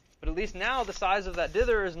 But at least now the size of that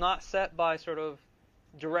dither is not set by sort of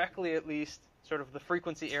directly, at least, sort of the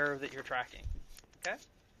frequency error that you're tracking. Okay?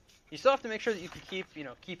 You still have to make sure that you can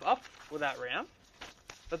keep up with that ramp.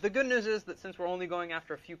 But the good news is that since we're only going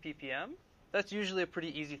after a few ppm, that's usually a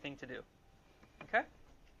pretty easy thing to do. Okay?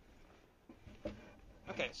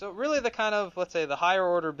 Okay, so really the kind of, let's say, the higher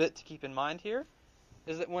order bit to keep in mind here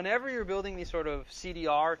is that whenever you're building these sort of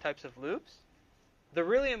CDR types of loops, the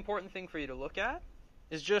really important thing for you to look at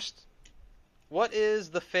is just what is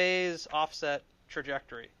the phase offset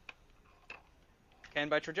trajectory. Okay, and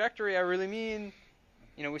by trajectory, I really mean,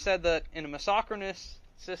 we said that in a mesosynchronous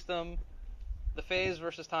system, the phase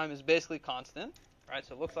versus time is basically constant, right?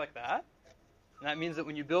 So it looks like that. And that means that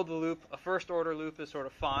when you build the loop, a first order loop is sort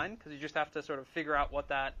of fine, because you just have to sort of figure out what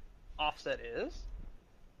that offset is.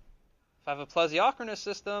 If I have a plesiochronous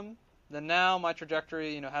system, then now my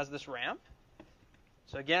trajectory, has this ramp.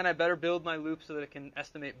 So again, I better build my loop so that it can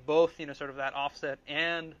estimate both, sort of that offset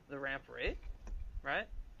and the ramp rate, right?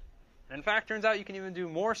 And in fact, turns out you can even do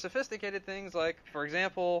more sophisticated things like, for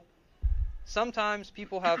example, sometimes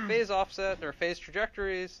people have phase offset or phase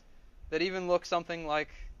trajectories that even look something like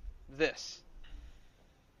this.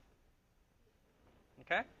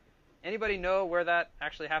 Okay? Anybody know where that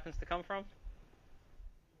actually happens to come from?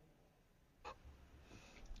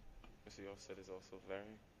 The offset is also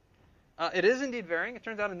varying. It is indeed varying. It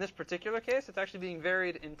turns out in this particular case, it's actually being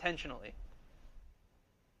varied intentionally.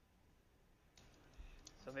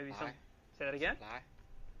 So maybe Supply. say that again?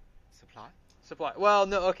 Supply? Supply. Well,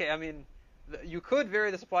 no, okay, I mean, you could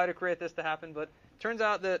vary the supply to create this to happen, but it turns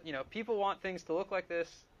out that, people want things to look like this.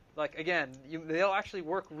 Like, again, they'll actually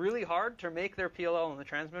work really hard to make their PLL on the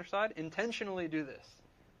transmitter side intentionally do this.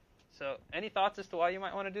 So any thoughts as to why you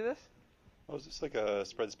might want to do this? Oh, is this like a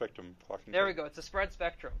spread spectrum clocking? There we go. It's a spread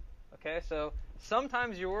spectrum. Okay, so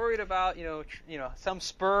sometimes you're worried about, some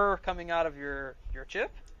spur coming out of your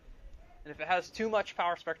chip. And if it has too much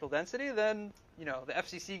power spectral density, then, the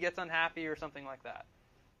FCC gets unhappy or something like that.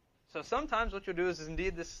 So sometimes what you'll do is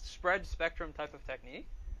indeed this spread spectrum type of technique,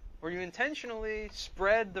 where you intentionally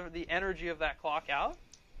spread the energy of that clock out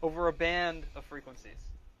over a band of frequencies.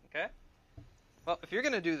 Okay? Well, if you're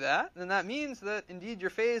going to do that, then that means that indeed your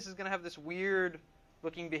phase is going to have this weird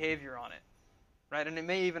looking behavior on it. Right? And it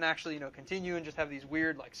may even actually, continue and just have these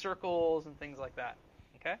weird like circles and things like that.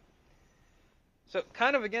 Okay? So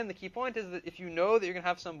kind of again, the key point is that if you know that you're going to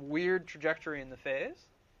have some weird trajectory in the phase,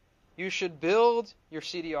 you should build your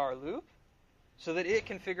CDR loop so that it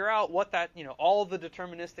can figure out what that, all the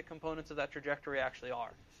deterministic components of that trajectory actually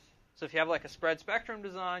are. So if you have like a spread spectrum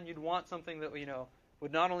design, you'd want something that,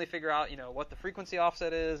 would not only figure out, what the frequency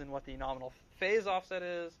offset is and what the nominal phase offset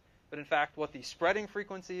is, but in fact what the spreading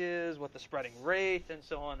frequency is, what the spreading rate, and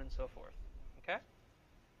so on and so forth.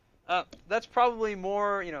 Okay? That's probably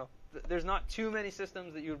more, there's not too many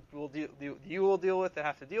systems that you will deal with that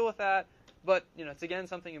have to deal with that. But, it's again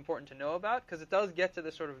something important to know about because it does get to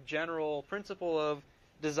this sort of general principle of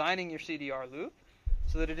designing your CDR loop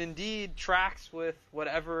so that it indeed tracks with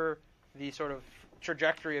whatever the sort of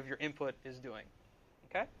trajectory of your input is doing.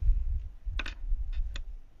 Okay?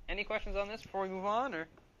 Any questions on this before we move on? Or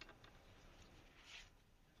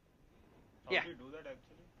How do you do that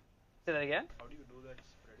actually? Say that again? How do you do that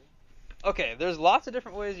spreading? Okay, there's lots of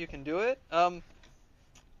different ways you can do it.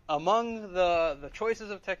 Among the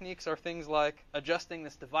choices of techniques are things like adjusting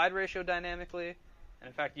this divide ratio dynamically. And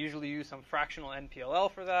in fact, usually use some fractional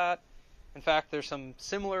NPLL for that. In fact, there's some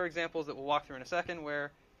similar examples that we'll walk through in a second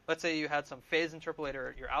where, let's say you had some phase interpolator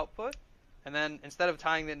at your output, and then instead of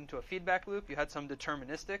tying it into a feedback loop, you had some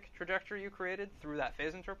deterministic trajectory you created through that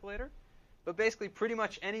phase interpolator. But basically, pretty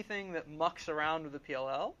much anything that mucks around with the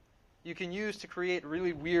PLL, you can use to create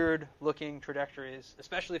really weird-looking trajectories,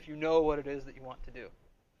 especially if you know what it is that you want to do.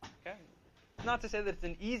 Okay? Not to say that it's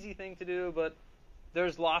an easy thing to do, but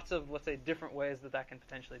there's lots of, let's say, different ways that can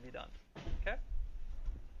potentially be done. Okay?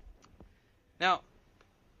 Now,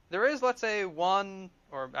 there is, let's say,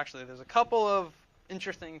 there's a couple of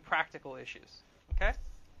interesting practical issues. Okay?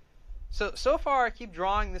 So far, I keep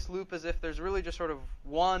drawing this loop as if there's really just sort of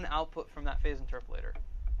one output from that phase interpolator.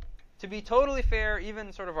 To be totally fair,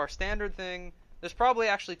 even sort of our standard thing, there's probably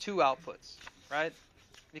actually two outputs, right?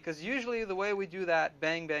 Because usually the way we do that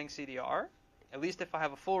bang-bang CDR, at least if I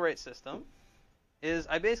have a full rate system, is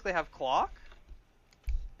I basically have clock,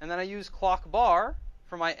 and then I use clock bar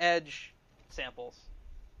for my edge samples,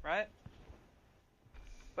 right?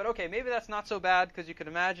 But okay, maybe that's not so bad because you could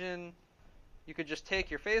imagine you could just take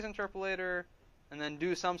your phase interpolator and then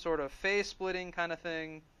do some sort of phase splitting kind of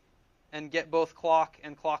thing and get both clock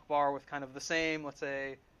and clock bar with kind of the same, let's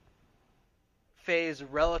say, phase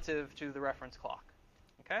relative to the reference clock.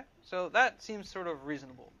 Okay, so that seems sort of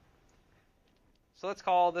reasonable. So let's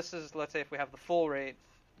call this is, let's say if we have the full rate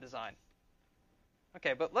design.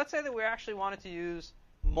 Okay, but let's say that we actually wanted to use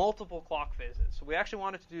multiple clock phases. So we actually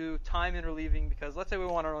wanted to do time interleaving because let's say we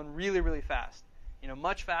want to run really, really fast.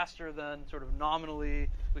 Much faster than sort of nominally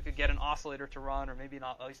we could get an oscillator to run, or maybe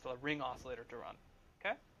not at least a ring oscillator to run.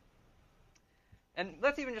 Okay? And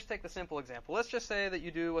let's even just take the simple example. Let's just say that you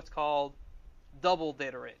do what's called double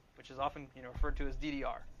data rate, which is often referred to as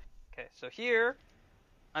DDR. Okay, so here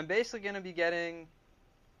I'm basically going to be getting,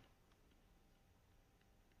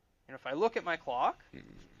 if I look at my clock,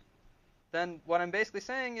 then what I'm basically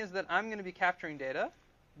saying is that I'm going to be capturing data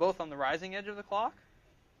both on the rising edge of the clock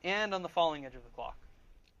and on the falling edge of the clock.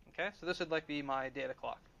 Okay, so this would be my data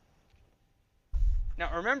clock.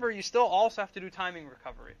 Now remember, you still also have to do timing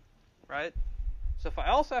recovery, right? So if I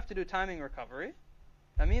also have to do timing recovery,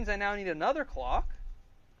 that means I now need another clock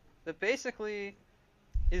that basically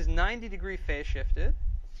is 90-degree phase shifted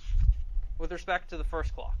with respect to the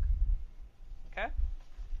first clock. Okay?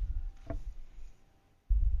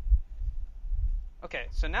 Okay,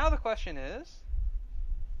 so now the question is,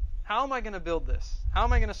 how am I going to build this? How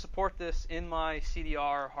am I going to support this in my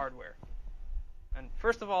CDR hardware? And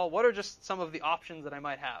first of all, what are just some of the options that I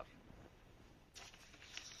might have?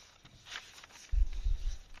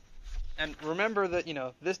 And remember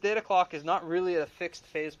that, this data clock is not really a fixed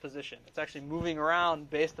phase position. It's actually moving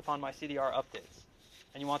around based upon my CDR updates.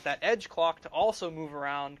 And you want that edge clock to also move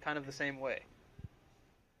around kind of the same way.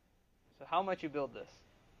 So how might you build this?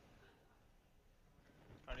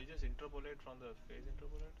 And you just interpolate from the phase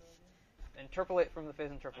interpolator again? Interpolate from the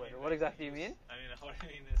phase interpolator. What exactly do you mean? What I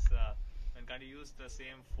mean is, and can you use the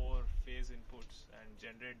same 4 phase inputs and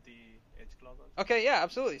generate the edge clock also? Okay, yeah,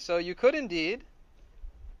 absolutely. So you could indeed,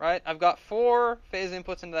 right? I've got 4 phase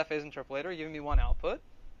inputs into that phase interpolator, giving me 1 output.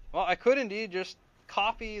 Well, I could indeed just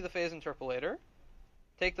copy the phase interpolator,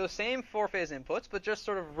 take those same 4 phase inputs, but just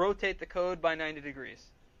sort of rotate the code by 90 degrees,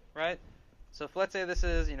 right? So if let's say this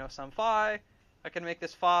is, some phi, I can make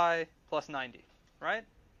this phi plus 90, right?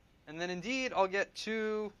 And then indeed, I'll get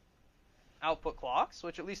 2 output clocks,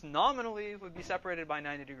 which at least nominally would be separated by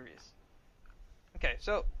 90 degrees. Okay,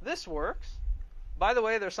 so this works. By the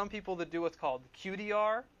way, there's some people that do what's called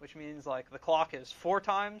QDR, which means the clock is 4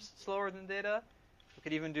 times slower than data. We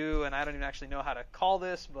could even do, and I don't even actually know how to call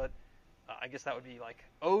this, but I guess that would be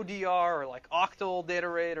ODR or octal data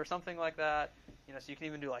rate or something like that. So you can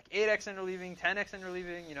even do 8x interleaving, 10x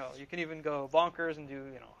interleaving. You can even go bonkers and do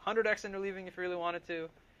 100x interleaving if you really wanted to.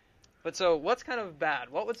 But so what's kind of bad?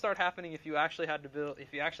 What would start happening if you actually had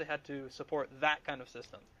to support that kind of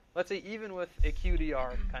system? Let's say even with a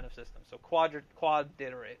QDR kind of system, so quad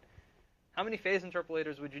data rate. How many phase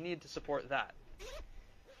interpolators would you need to support that?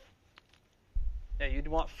 Yeah, you'd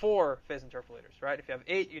want 4 phase interpolators, right? If you have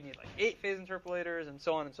 8, you'd need 8 phase interpolators and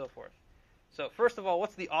so on and so forth. So first of all,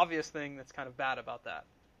 what's the obvious thing that's kind of bad about that?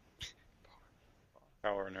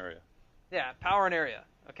 Power and area. Yeah, power and area.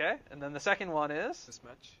 Okay, and then the second one is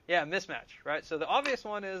Mismatch. Yeah, mismatch, right? So the obvious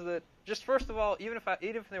one is that just first of all, even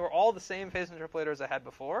if they were all the same phase interpolators I had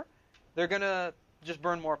before, they're gonna just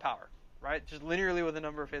burn more power, right? Just linearly with the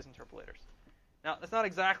number of phase interpolators. Now that's not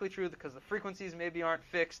exactly true because the frequencies maybe aren't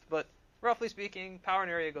fixed, but roughly speaking, power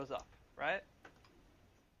and area goes up, right?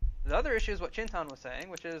 The other issue is what Chintan was saying,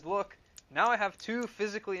 which is, look, now I have 2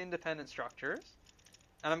 physically independent structures,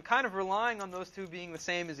 and I'm kind of relying on those 2 being the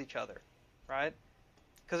same as each other, right?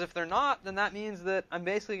 Because if they're not, then that means that I'm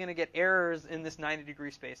basically going to get errors in this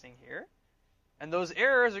 90-degree spacing here. And those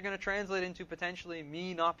errors are going to translate into potentially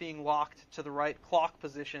me not being locked to the right clock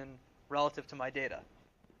position relative to my data,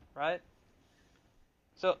 right?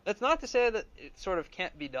 So that's not to say that it sort of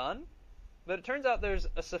can't be done, but it turns out there's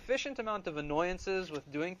a sufficient amount of annoyances with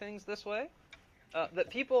doing things this way that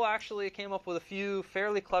people actually came up with a few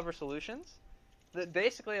fairly clever solutions that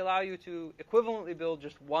basically allow you to equivalently build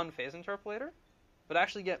just 1 phase interpolator, but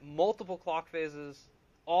actually get multiple clock phases,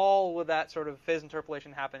 all with that sort of phase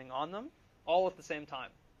interpolation happening on them, all at the same time.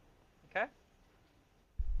 Okay?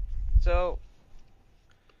 So,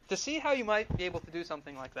 to see how you might be able to do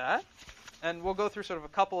something like that, and we'll go through sort of a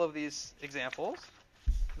couple of these examples.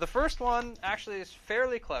 The first one actually is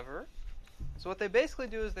fairly clever. So what they basically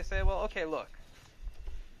do is they say, well, okay, look,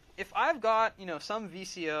 if I've got, some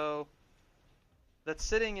VCO that's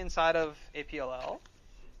sitting inside of a PLL,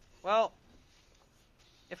 well,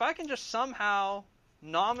 if I can just somehow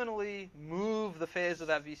nominally move the phase of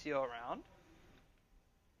that VCO around,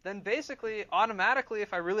 then basically, automatically,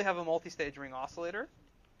 if I really have a multi-stage ring oscillator,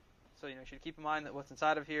 so you should keep in mind that what's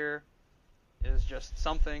inside of here is just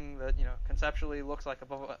something that conceptually looks like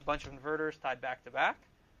a bunch of inverters tied back to back.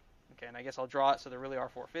 Okay, and I guess I'll draw it so there really are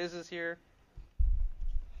 4 phases here.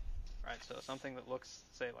 Right, so something that looks,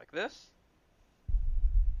 say, like this.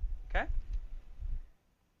 Okay?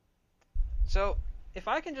 So if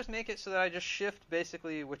I can just make it so that I just shift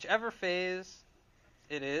basically whichever phase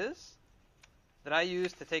it is that I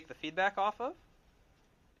use to take the feedback off of.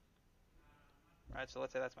 Right, so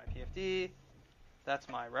let's say that's my PFD. That's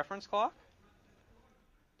my reference clock.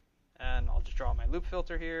 And I'll just draw my loop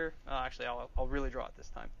filter here. Actually, I'll really draw it this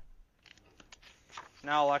time.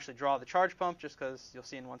 Now I'll actually draw the charge pump just because you'll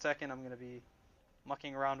see in 1 second I'm going to be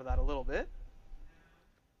mucking around with that a little bit.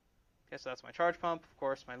 Okay, so that's my charge pump. Of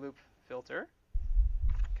course, my loop filter.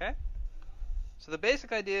 Okay. So the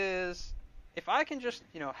basic idea is if I can just,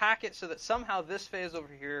 hack it so that somehow this phase over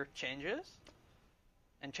here changes,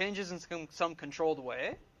 and changes in some controlled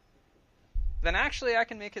way, then actually I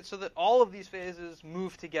can make it so that all of these phases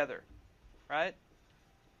move together, right?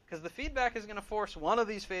 Because the feedback is going to force one of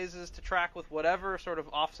these phases to track with whatever sort of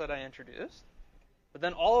offset I introduced. But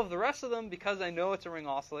then all of the rest of them, because I know it's a ring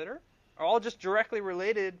oscillator, are all just directly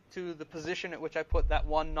related to the position at which I put that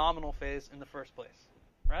one nominal phase in the first place,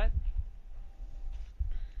 right?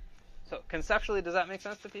 So conceptually, does that make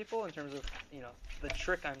sense to people in terms of, the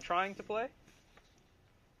trick I'm trying to play?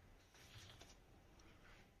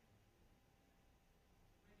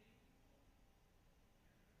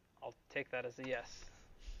 I'll take that as a yes.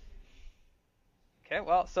 Okay,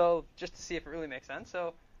 well, so just to see if it really makes sense.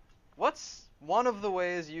 So what's one of the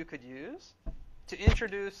ways you could use to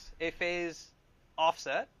introduce a phase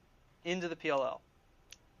offset into the PLL?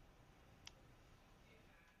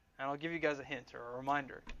 And I'll give you guys a hint or a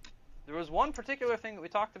reminder. There was one particular thing that we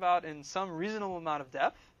talked about in some reasonable amount of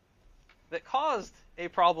depth that caused a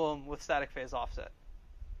problem with static phase offset.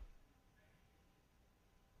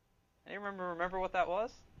 Anyone remember what that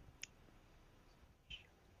was?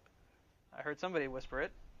 I heard somebody whisper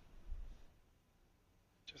it.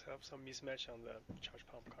 Just have some mismatch on the charge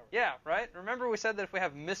pump current. Yeah, right? Remember we said that if we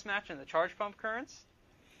have mismatch in the charge pump currents,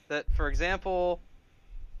 that, for example,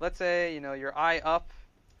 let's say, your I up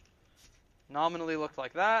nominally looked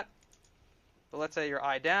like that, but let's say your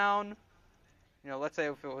I down, let's say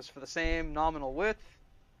if it was for the same nominal width,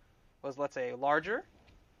 was, let's say, larger,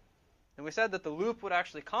 then we said that the loop would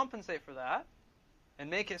actually compensate for that and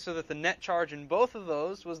make it so that the net charge in both of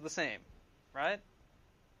those was the same, right?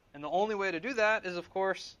 And the only way to do that is, of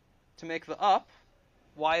course, to make the up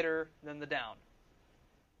wider than the down.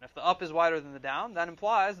 And if the up is wider than the down, that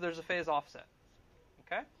implies there's a phase offset.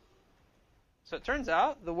 Okay? So it turns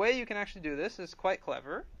out the way you can actually do this is quite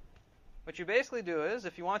clever. What you basically do is,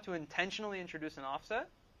 if you want to intentionally introduce an offset,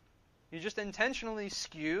 you just intentionally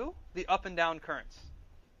skew the up and down currents.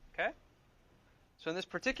 Okay? So in this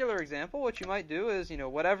particular example, what you might do is,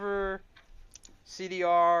 whatever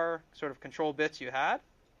CDR sort of control bits you had,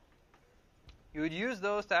 you would use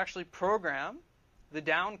those to actually program the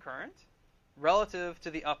down current relative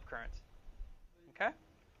to the up current. Okay?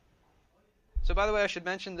 So by the way, I should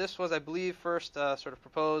mention this was, I believe, first sort of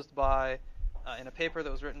proposed by, in a paper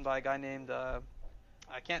that was written by a guy named, I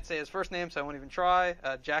can't say his first name, so I won't even try,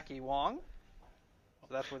 Jackie Wong.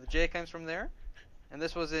 So that's where the J comes from there. And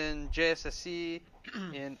this was in JSSC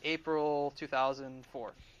in April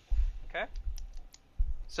 2004. Okay?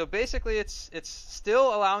 So basically, it's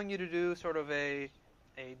still allowing you to do sort of a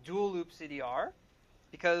dual loop CDR,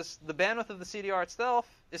 because the bandwidth of the CDR itself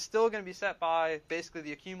is still going to be set by basically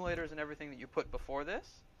the accumulators and everything that you put before this.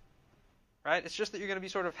 Right? It's just that you're going to be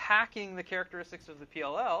sort of hacking the characteristics of the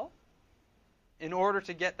PLL in order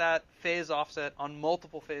to get that phase offset on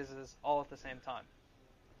multiple phases all at the same time.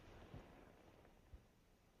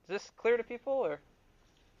 Is this clear to people, or?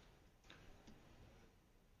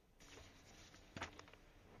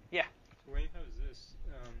 Yeah. When you have this,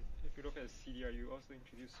 if you look at CDR, you also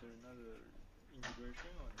introduce another integration?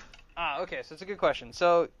 Or? Okay, so it's a good question.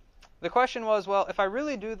 So the question was, well, if I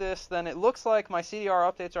really do this, then it looks like my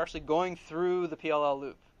CDR updates are actually going through the PLL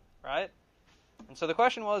loop, right? And so the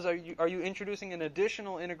question was, are you introducing an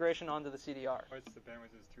additional integration onto the CDR? Or it's the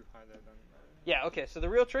bandwidth is too high then? Yeah, okay, so the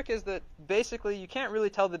real trick is that basically you can't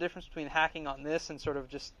really tell the difference between hacking on this and sort of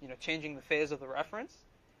just, changing the phase of the reference.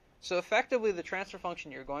 So effectively the transfer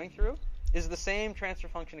function you're going through is the same transfer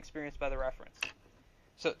function experienced by the reference.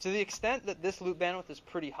 So to the extent that this loop bandwidth is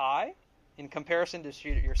pretty high in comparison to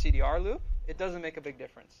your CDR loop, it doesn't make a big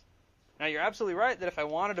difference. Now you're absolutely right that if I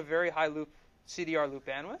wanted a very high CDR loop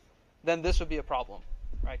bandwidth, then this would be a problem,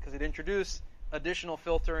 right? Because it introduced additional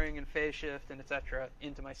filtering and phase shift and etc.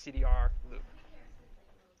 into my CDR loop.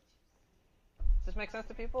 Does this make sense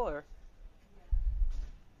to people, or?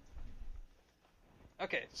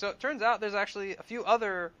 Okay, so it turns out there's actually a few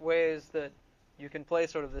other ways that, you can play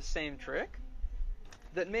sort of the same trick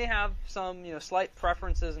that may have some, slight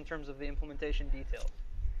preferences in terms of the implementation details.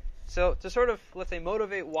 So to sort of, let's say,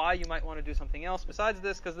 motivate why you might want to do something else besides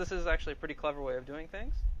this, because this is actually a pretty clever way of doing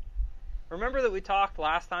things. Remember that we talked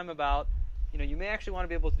last time about, you may actually want to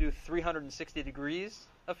be able to do 360 degrees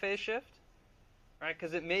of phase shift, right?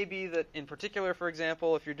 Because it may be that, in particular, for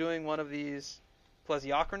example, if you're doing one of these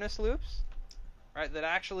plesiochronous loops, right, that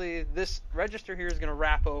actually this register here is going to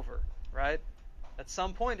wrap over, right? At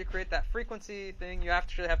some point, to create that frequency thing, you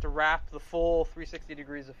actually have to wrap the full 360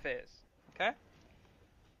 degrees of phase, okay?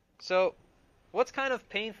 So what's kind of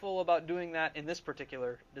painful about doing that in this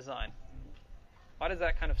particular design? Why does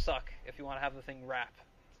that kind of suck if you want to have the thing wrap?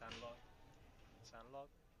 It's analog. It's analog.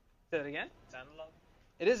 Say that again? It's analog.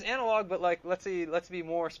 It is analog, but like let's be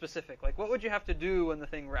more specific. Like what would you have to do when the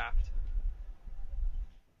thing wrapped?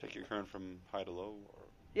 Take your current from high to low? Or...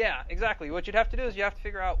 Yeah, exactly. What you'd have to do is you have to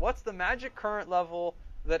figure out what's the magic current level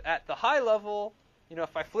that at the high level,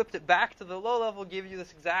 if I flipped it back to the low level, give you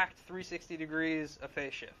this exact 360 degrees of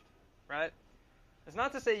phase shift, right? It's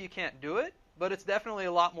not to say you can't do it, but it's definitely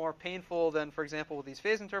a lot more painful than, for example, with these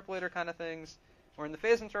phase interpolator kind of things, or in the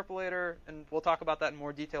phase interpolator, and we'll talk about that in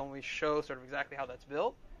more detail when we show sort of exactly how that's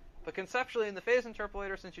built. But conceptually, in the phase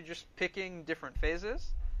interpolator, since you're just picking different phases,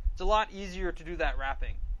 it's a lot easier to do that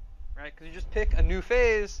wrapping, right? Because you just pick a new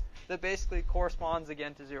phase that basically corresponds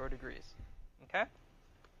again to 0 degrees, okay?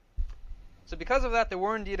 So because of that, there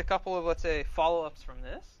were indeed a couple of, let's say, follow-ups from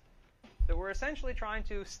this that were essentially trying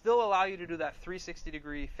to still allow you to do that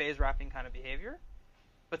 360-degree phase wrapping kind of behavior,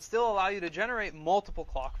 but still allow you to generate multiple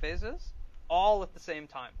clock phases all at the same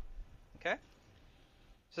time, okay?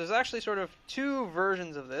 So there's actually sort of two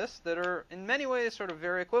versions of this that are in many ways sort of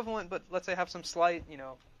very equivalent, but let's say have some slight,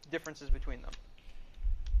 differences between them.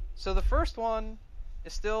 So the first one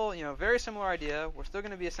is still, very similar idea. We're still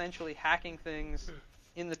going to be essentially hacking things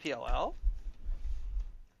in the PLL.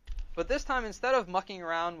 But this time, instead of mucking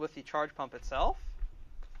around with the charge pump itself,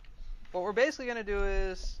 what we're basically going to do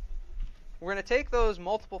is we're going to take those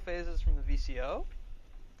multiple phases from the VCO,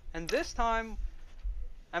 and this time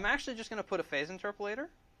I'm actually just going to put a phase interpolator.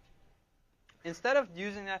 Instead of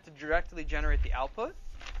using that to directly generate the output,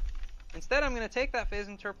 instead I'm going to take that phase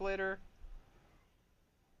interpolator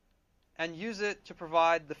and use it to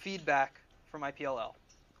provide the feedback for my PLL.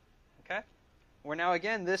 Okay? Where now,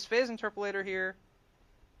 again, this phase interpolator here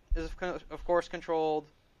is, of course, controlled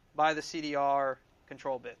by the CDR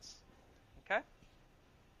control bits. Okay?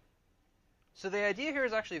 So the idea here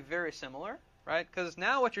is actually very similar, right? Because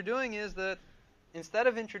now what you're doing is that instead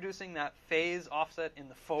of introducing that phase offset in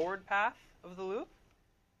the forward path of the loop,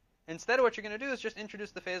 instead of what you're going to do is just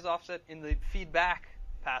introduce the phase offset in the feedback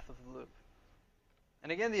path of the loop.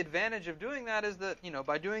 And again, the advantage of doing that is that,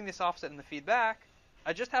 by doing this offset in the feedback,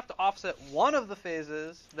 I just have to offset one of the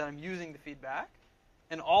phases that I'm using to feedback,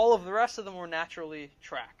 and all of the rest of them will naturally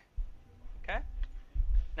track. Okay?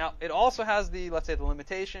 Now, it also has the, let's say, the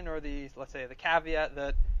limitation or the, let's say, the caveat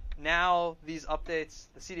that now these updates,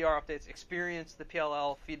 the CDR updates, experience the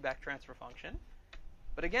PLL feedback transfer function.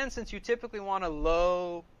 But again, since you typically want a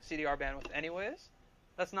low CDR bandwidth anyways,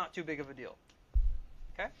 that's not too big of a deal.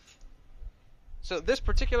 Okay? So this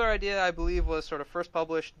particular idea, I believe, was sort of first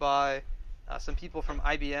published by some people from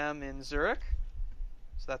IBM in Zurich.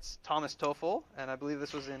 So that's Thomas Toffel, and I believe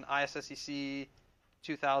this was in ISSEC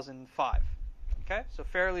 2005. Okay? So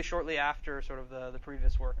fairly shortly after sort of the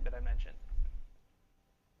previous work that I mentioned.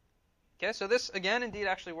 Okay, so this, again, indeed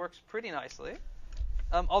actually works pretty nicely.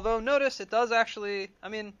 Although, notice, it does actually,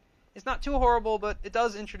 it's not too horrible, but it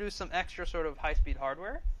does introduce some extra sort of high-speed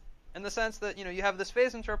hardware in the sense that, you have this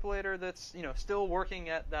phase interpolator that's, still working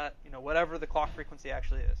at that, whatever the clock frequency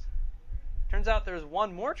actually is. Turns out there's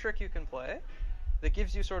one more trick you can play that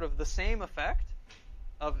gives you sort of the same effect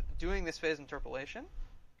of doing this phase interpolation,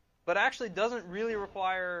 but actually doesn't really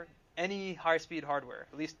require any high-speed hardware.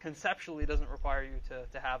 At least conceptually doesn't require you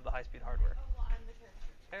to have the high-speed hardware.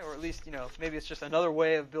 Okay, or at least, maybe it's just another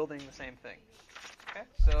way of building the same thing. Okay,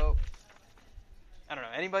 so, I don't know,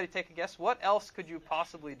 anybody take a guess? What else could you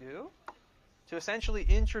possibly do to essentially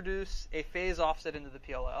introduce a phase offset into the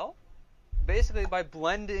PLL, basically by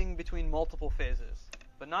blending between multiple phases,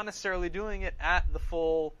 but not necessarily doing it at the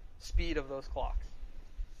full speed of those clocks?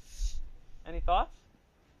 Any thoughts?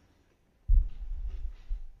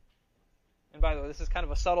 And by the way, this is kind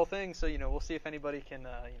of a subtle thing, so, we'll see if anybody can,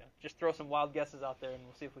 just throw some wild guesses out there, and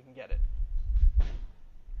we'll see if we can get it.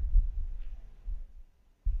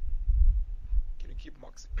 Can you keep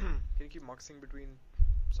muxing between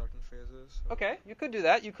certain phases? Or? Okay, you could do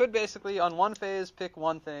that. You could basically, on one phase, pick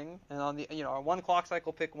one thing, and on the, on one clock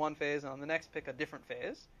cycle, pick one phase, and on the next, pick a different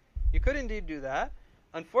phase. You could indeed do that.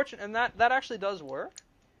 And that actually does work.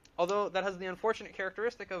 Although that has the unfortunate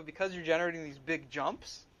characteristic of, because you're generating these big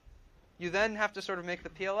jumps, you then have to sort of make the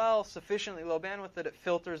PLL sufficiently low bandwidth that it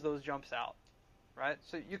filters those jumps out, right?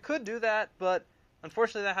 So you could do that, but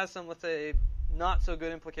unfortunately that has some, let's say, not so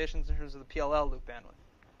good implications in terms of the PLL loop bandwidth.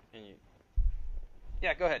 Can you?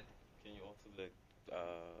 Yeah, go ahead. Can you alter the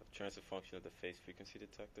transfer function of the phase frequency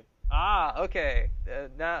detector? Okay.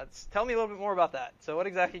 Now tell me a little bit more about that. So what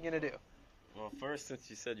exactly are you going to do? Well, first, since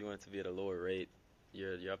you said you wanted to be at a lower rate,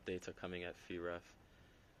 your updates are coming at FreeRef.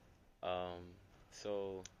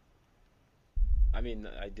 So, I mean,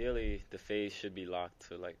 ideally, the phase should be locked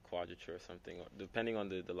to like quadrature or something. Or depending on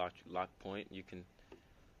the lock point, you can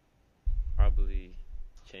probably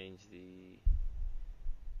change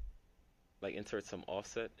insert some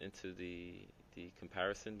offset into the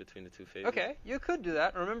comparison between the two phases. Okay, you could do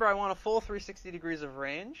that. Remember, I want a full 360 degrees of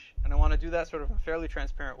range, and I want to do that sort of in a fairly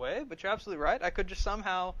transparent way, but you're absolutely right. I could just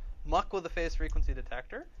somehow muck with the phase frequency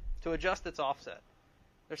detector to adjust its offset.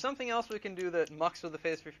 There's something else we can do that mucks with the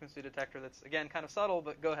phase frequency detector that's, again, kind of subtle,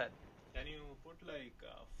 but go ahead. Can you put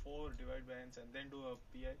 4 divide bands and then do a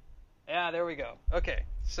PI? Yeah, there we go. Okay,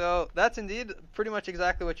 so that's indeed pretty much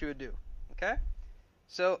exactly what you would do. Okay?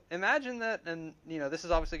 So imagine that, and this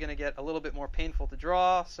is obviously going to get a little bit more painful to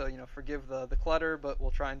draw, so forgive the clutter, but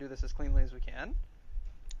we'll try and do this as cleanly as we can.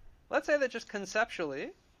 Let's say that just conceptually,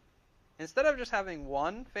 instead of just having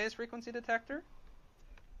one phase frequency detector,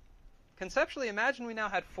 conceptually imagine we now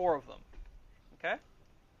had 4 of them. Okay?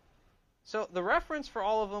 So the reference for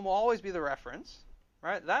all of them will always be the reference,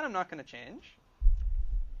 right? That I'm not going to change.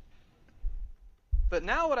 But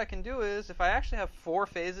now what I can do is, if I actually have 4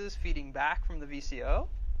 phases feeding back from the VCO,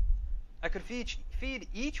 I could feed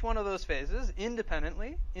each one of those phases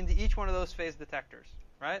independently into each one of those phase detectors,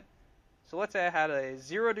 right? So let's say I had a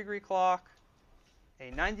 0-degree clock,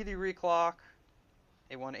 a 90-degree clock,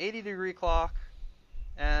 a 180-degree clock,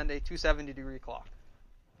 and a 270-degree clock.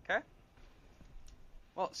 Okay?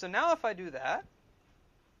 Well, so now if I do that,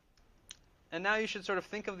 and now you should sort of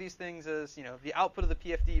think of these things as, the output of the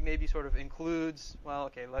PFD maybe sort of includes, well,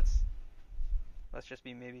 okay, let's just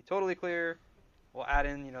be maybe totally clear. We'll add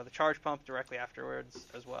in, the charge pump directly afterwards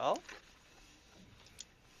as well.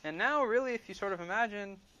 And now really, if you sort of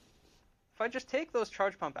imagine, if I just take those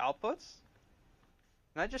charge pump outputs,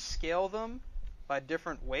 and I just scale them by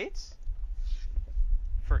different weights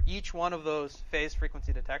for each one of those phase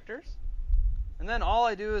frequency detectors, and then all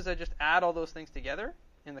I do is I just add all those things together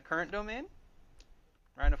in the current domain.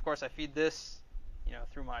 Right, and of course I feed this,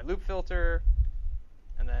 through my loop filter,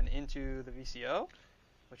 and then into the VCO,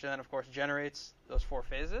 which then of course generates those 4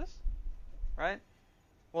 phases, right?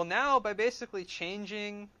 Well, now by basically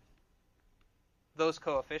changing those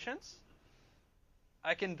coefficients,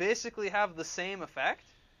 I can basically have the same effect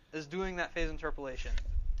as doing that phase interpolation,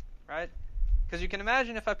 right? Because you can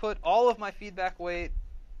imagine if I put all of my feedback weight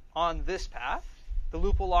on this path, the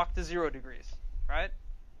loop will lock to 0 degrees, right?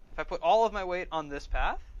 If I put all of my weight on this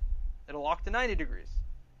path, it'll lock to 90 degrees.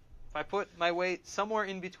 If I put my weight somewhere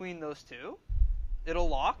in between those two, it'll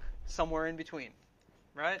lock somewhere in between,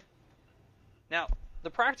 right? Now, the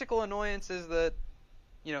practical annoyance is that,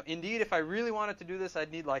 indeed, if I really wanted to do this,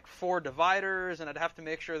 I'd need 4 dividers, and I'd have to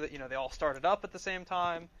make sure that, they all started up at the same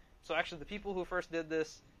time. So actually, the people who first did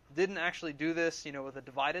this didn't actually do this, with a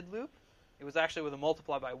divided loop. It was actually with a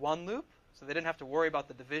multiply by 1 loop, so they didn't have to worry about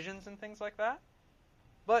the divisions and things like that.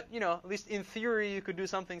 But, at least in theory, you could do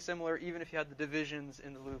something similar even if you had the divisions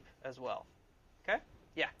in the loop as well. Okay?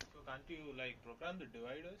 Yeah? So can't you program the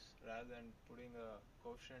dividers rather than putting a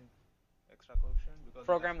quotient, extra quotient? Because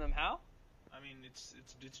Program them how? I mean, it's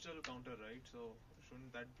digital counter, right? So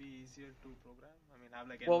shouldn't that be easier to program? I mean, have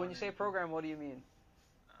Well, N1 when you say and 2. program, what do you mean?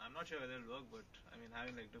 I'm not sure whether it'll work, but I mean,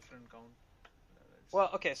 having different count.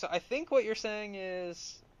 Well, okay, so I think what you're saying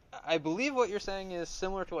is, I believe what you're saying is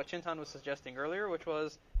similar to what Chintan was suggesting earlier, which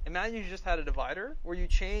was, imagine you just had a divider where you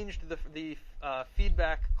changed the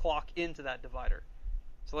feedback clock into that divider.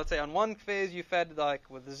 So let's say on one phase you fed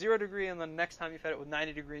with the 0 degree, and then next time you fed it with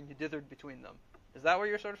 90 degree, and you dithered between them. Is that what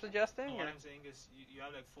you're sort of suggesting? No, what I'm saying is you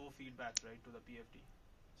have 4 feedbacks, right, to the PFD.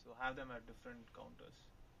 So have them at different counters.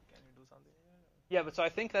 Can you do something? Yeah, but so I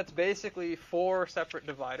think that's basically 4 separate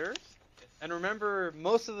dividers. And remember,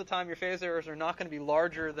 most of the time your phase errors are not going to be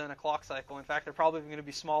larger than a clock cycle. In fact, they're probably going to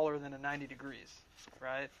be smaller than a 90 degrees,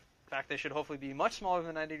 right? In fact, they should hopefully be much smaller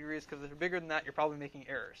than 90 degrees, because if they're bigger than that, you're probably making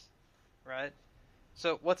errors, right?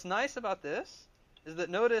 So what's nice about this is that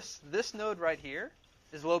notice this node right here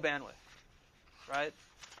is low bandwidth, right?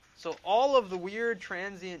 So all of the weird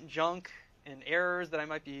transient junk and errors that I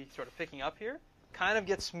might be sort of picking up here kind of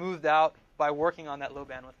get smoothed out by working on that low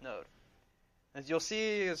bandwidth node. As you'll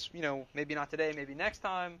see, maybe not today, maybe next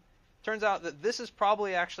time, turns out that this is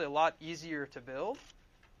probably actually a lot easier to build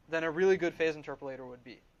than a really good phase interpolator would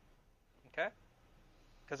be. Okay?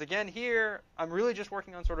 Because again, here, I'm really just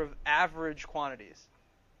working on sort of average quantities.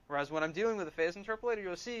 Whereas when I'm dealing with a phase interpolator,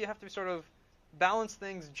 you'll see you have to sort of balance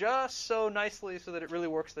things just so nicely so that it really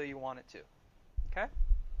works the way you want it to. Okay?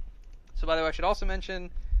 So by the way, I should also mention,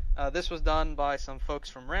 this was done by some folks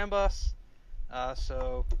from Rambus.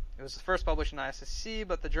 So it was first published in ISSC,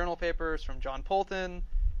 but the journal paper is from John Poulton,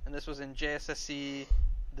 and this was in JSSC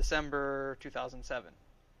December 2007.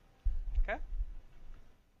 Okay?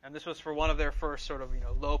 And this was for one of their first sort of,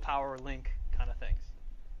 low power link kind of things.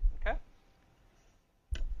 Okay?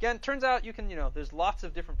 Again, it turns out you can, there's lots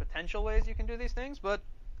of different potential ways you can do these things, but,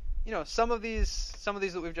 some of these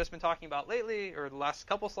that we've just been talking about lately, or the last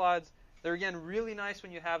couple slides, they're again really nice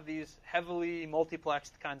when you have these heavily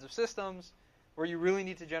multiplexed kinds of systems where you really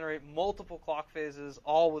need to generate multiple clock phases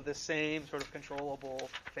all with the same sort of controllable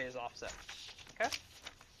phase offset. Okay?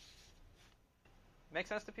 Make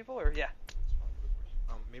sense to people, or yeah?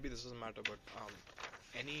 Maybe this doesn't matter, but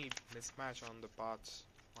any mismatch on the paths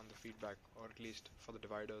on the feedback, or at least for the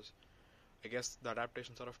dividers, I guess the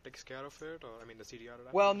adaptation sort of takes care of it, or the CDR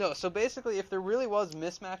adaptation? Well, no. So basically, if there really was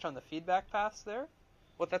mismatch on the feedback paths there,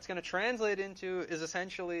 what that's going to translate into is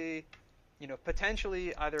essentially,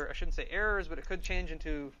 potentially either, I shouldn't say errors, but it could change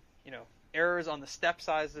into, errors on the step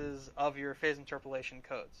sizes of your phase interpolation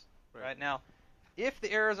codes. Right? Now, if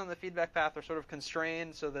the errors on the feedback path are sort of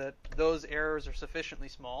constrained so that those errors are sufficiently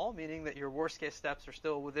small, meaning that your worst case steps are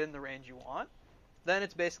still within the range you want, then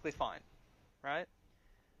it's basically fine, right?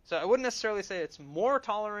 So I wouldn't necessarily say it's more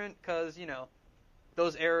tolerant because,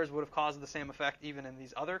 those errors would have caused the same effect even in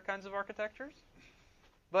these other kinds of architectures.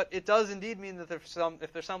 But it does indeed mean that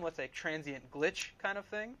if there's some, let's say, transient glitch kind of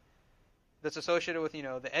thing that's associated with,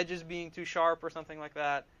 the edges being too sharp or something like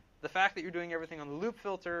that, the fact that you're doing everything on the loop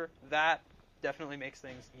filter, that definitely makes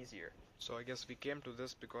things easier. So I guess we came to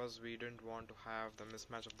this because we didn't want to have the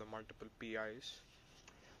mismatch of the multiple PIs.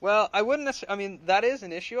 Well, I wouldn't necessarily, that is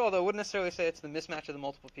an issue, although I wouldn't necessarily say it's the mismatch of the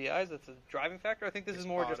multiple PIs that's a driving factor. I think this is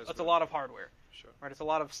more just, it's a lot of hardware. Sure. Right? It's a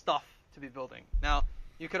lot of stuff to be building. Now,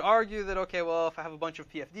 you could argue that, okay, well, if I have a bunch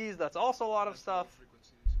of PFDs, that's also a lot of stuff,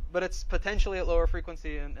 but it's potentially at lower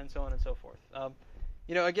frequency and so on and so forth.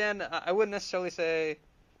 Again, I wouldn't necessarily say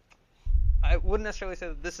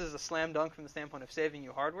that this is a slam dunk from the standpoint of saving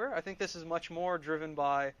you hardware. I think this is much more driven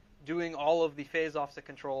by doing all of the phase offset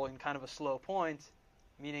control in kind of a slow point,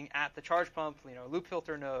 meaning at the charge pump, loop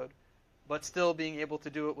filter node, but still being able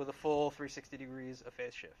to do it with a full 360 degrees of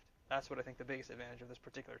phase shift. That's what I think the biggest advantage of this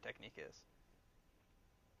particular technique is.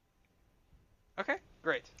 Okay,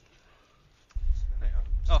 great.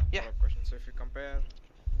 Follow-up yeah. Question. So if you compare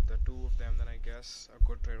the two of them, then I guess a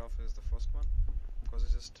good trade-off is the first one. Because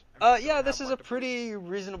it's just... this is a pretty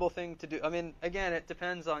reasonable thing to do. Again, it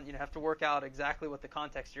depends on, you have to work out exactly what the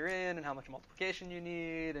context you're in and how much multiplication you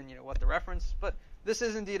need and, what the reference. But this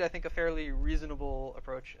is indeed, I think, a fairly reasonable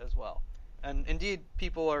approach as well. And indeed,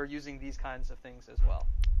 people are using these kinds of things as well.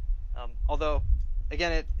 Although,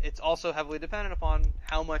 again, it's also heavily dependent upon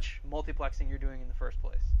how much multiplexing you're doing in the first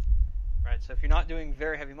place. Right? So if you're not doing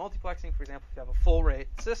very heavy multiplexing, for example, if you have a full rate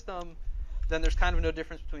system, then there's kind of no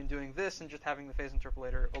difference between doing this and just having the phase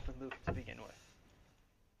interpolator open loop to begin with.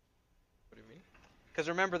 What do you mean? Because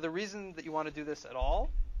remember, the reason that you want to do this at all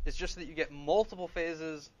is just so that you get multiple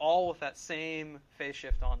phases all with that same phase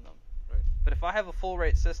shift on them. Right. But if I have a full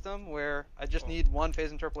rate system where I just need one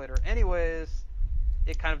phase interpolator anyways,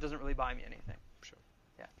 it kind of doesn't really buy me anything. Sure.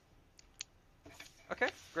 Yeah. Okay,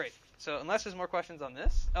 great. So unless there's more questions on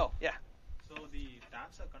this. Oh, yeah. So the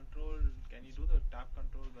taps are controlled. Can you do the tap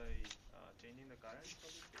control by changing the current for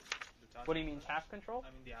the charge? What do you mean, tap control?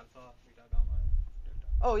 The alpha, beta, gamma, and delta.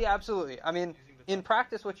 Oh, yeah, absolutely. In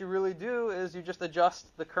practice, what you really do is you just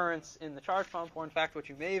adjust the currents in the charge pump, or in fact, what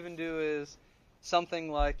you may even do is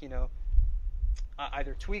something like,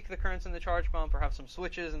 either tweak the currents in the charge pump or have some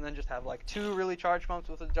switches and then just have like two really charged pumps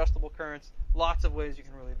with adjustable currents. Lots of ways you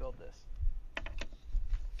can really build this.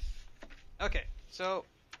 Okay, so,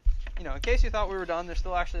 in case you thought we were done, there's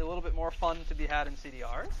still actually a little bit more fun to be had in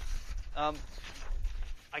CDR.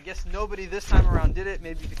 I guess nobody this time around did it,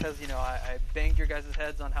 maybe because, I banged your guys'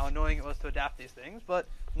 heads on how annoying it was to adapt these things. But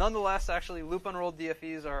nonetheless, actually, loop unrolled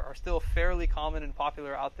DFEs are still fairly common and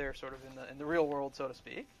popular out there sort of in the real world, so to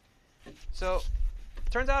speak. So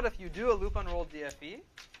it turns out if you do a loop unrolled DFE,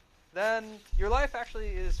 then your life actually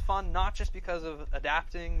is fun not just because of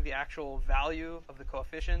adapting the actual value of the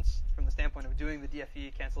coefficients from the standpoint of doing the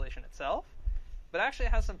DFE cancellation itself, but actually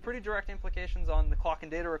it has some pretty direct implications on the clock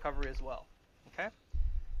and data recovery as well. Okay?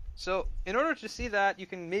 So in order to see that, you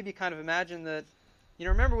can maybe kind of imagine that,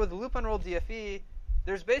 remember with the loop unrolled DFE,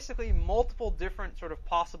 there's basically multiple different sort of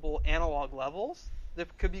possible analog levels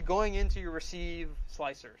that could be going into your receive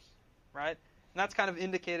slicers, right? And that's kind of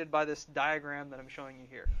indicated by this diagram that I'm showing you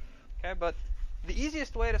here. Okay, but the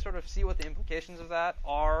easiest way to sort of see what the implications of that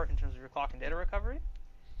are in terms of your clock and data recovery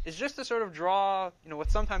is just to sort of draw,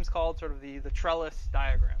 what's sometimes called sort of the trellis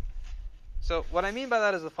diagram. So what I mean by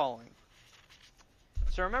that is the following.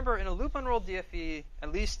 So remember, in a loop unrolled DFE,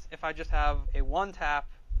 at least if I just have a one-tap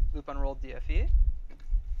loop unrolled DFE,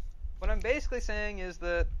 what I'm basically saying is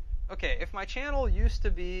that, okay, if my channel used to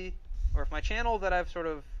be, or if my channel that I've sort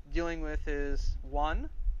of dealing with is 1,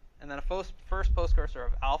 and then a first postcursor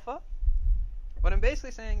of alpha, what I'm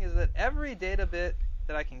basically saying is that every data bit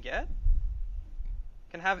that I can get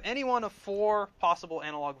can have any one of 4 possible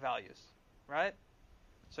analog values, right?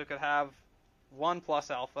 So it could have 1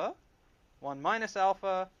 plus alpha, 1 minus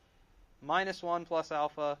alpha, minus 1 plus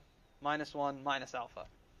alpha, minus 1 minus alpha.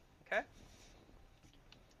 Okay?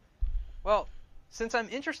 Well, since I'm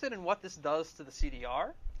interested in what this does to the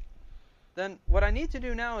CDR, then what I need to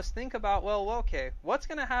do now is think about, well, okay, what's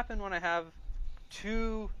going to happen when I have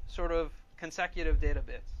 2 sort of consecutive data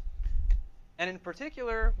bits? And in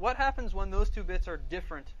particular, what happens when those 2 bits are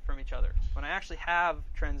different from each other, when I actually have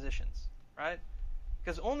transitions, right?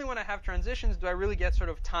 Because only when I have transitions do I really get sort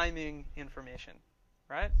of timing information,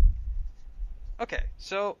 right? Okay,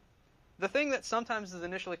 so the thing that sometimes is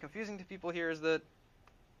initially confusing to people here is that,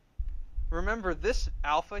 remember this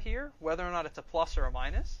alpha here, whether or not it's a plus or a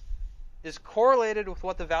minus, is correlated with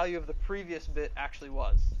what the value of the previous bit actually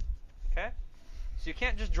was, okay? So you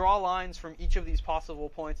can't just draw lines from each of these possible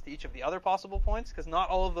points to each of the other possible points, because not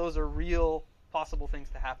all of those are real possible things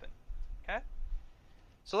to happen, okay?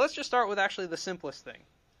 So let's just start with actually the simplest thing.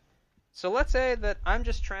 So let's say that I'm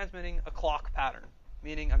just transmitting a clock pattern,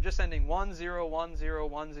 meaning I'm just sending 1, 0, 1, 0,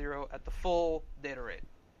 1, 0 at the full data rate,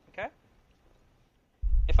 okay?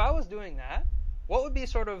 If I was doing that, what would be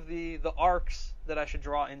sort of the arcs that I should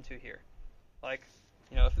draw into here? Like,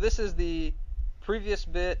 if this is the previous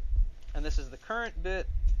bit and this is the current bit,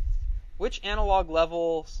 which analog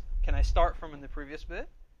levels can I start from in the previous bit?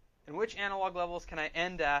 And which analog levels can I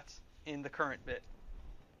end at in the current bit?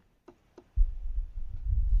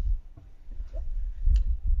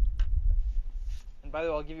 And by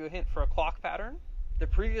the way, I'll give you a hint for a clock pattern. The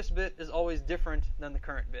previous bit is always different than the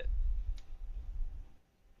current bit.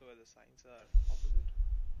 So where the signs are opposite?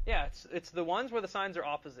 Yeah, it's the ones where the signs are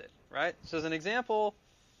opposite, right? So as an example,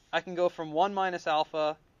 I can go from 1 minus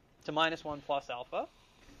alpha to minus 1 plus alpha.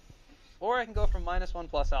 Or I can go from minus 1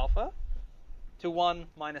 plus alpha to 1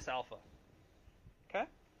 minus alpha. Okay?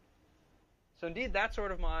 So indeed, that's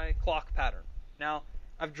sort of my clock pattern. Now,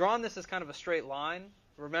 I've drawn this as kind of a straight line.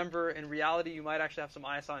 Remember, in reality, you might actually have some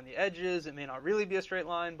ISI on the edges. It may not really be a straight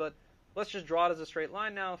line, but let's just draw it as a straight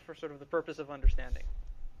line now for sort of the purpose of understanding.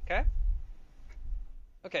 Okay?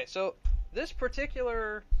 Okay, so this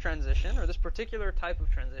particular transition, or this particular type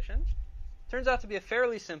of transition, turns out to be a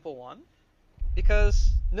fairly simple one,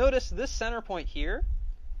 because notice this center point here,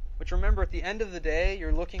 which remember at the end of the day,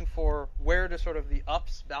 you're looking for where do sort of the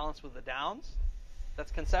ups balance with the downs.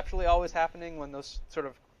 That's conceptually always happening when those sort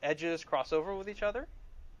of edges cross over with each other.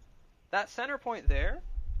 That center point there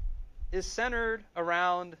is centered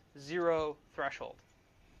around 0 threshold,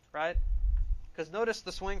 right? Because notice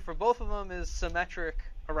the swing for both of them is symmetric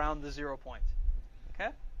around the 0 point. Okay?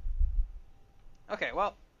 Okay,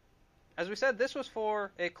 well, as we said, this was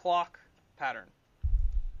for a clock pattern.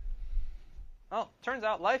 Well, turns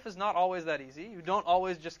out life is not always that easy. You don't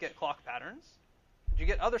always just get clock patterns, but you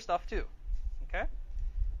get other stuff too. Okay?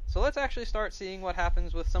 So let's actually start seeing what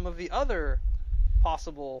happens with some of the other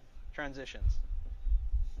possible transitions.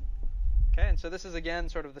 Okay, and so this is again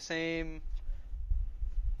sort of the same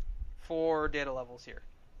 4 data levels here.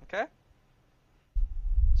 Okay?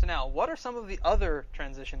 So now, what are some of the other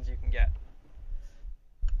transitions you can get?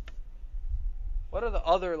 What are the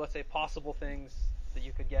other, let's say, possible things that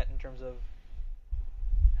you could get in terms of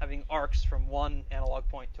having arcs from one analog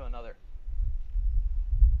point to another?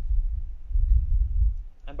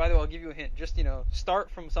 And by the way, I'll give you a hint. Just, start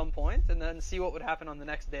from some point and then see what would happen on the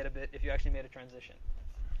next data bit if you actually made a transition.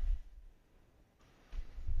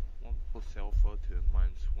 1 plus alpha to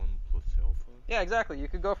minus 1 plus alpha. Yeah, exactly. You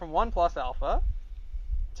could go from 1 plus alpha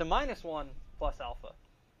to minus 1 plus alpha,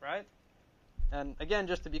 right? And again,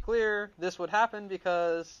 just to be clear, this would happen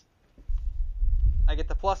because I get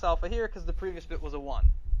the plus alpha here because the previous bit was a 1,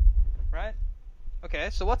 right? Okay,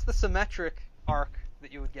 so what's the symmetric arc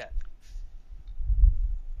that you would get?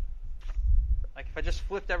 Like if I just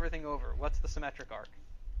flipped everything over, what's the symmetric arc?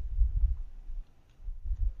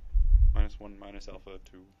 -1 minus alpha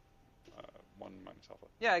to 1 minus alpha.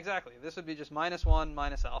 Yeah, exactly. This would be just -1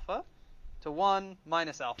 minus alpha to 1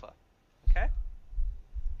 minus alpha. Okay?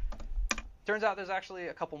 Turns out there's actually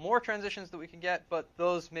a couple more transitions that we can get, but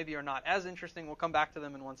those maybe are not as interesting. We'll come back to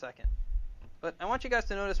them in 1 second. But I want you guys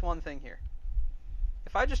to notice one thing here.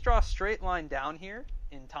 If I just draw a straight line down here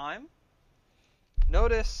in time,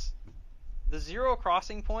 notice the zero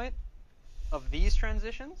crossing point of these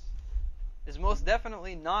transitions is most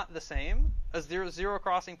definitely not the same as the zero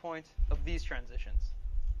crossing point of these transitions.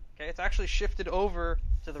 Okay, it's actually shifted over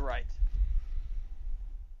to the right.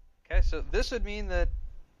 Okay, so this would mean that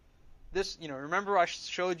this, remember I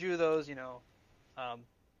showed you those,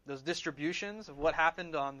 those distributions of what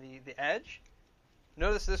happened on the edge?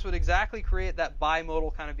 Notice this would exactly create that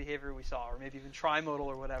bimodal kind of behavior we saw, or maybe even trimodal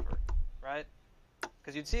or whatever, right?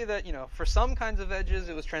 Because you'd see that, for some kinds of edges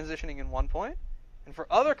it was transitioning in one point, and for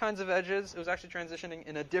other kinds of edges it was actually transitioning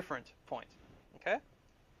in a different point, okay?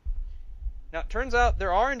 Now, it turns out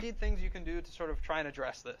there are indeed things you can do to sort of try and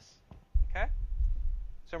address this, okay?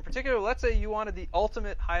 So in particular, let's say you wanted the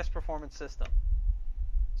ultimate highest performance system.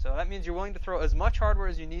 So that means you're willing to throw as much hardware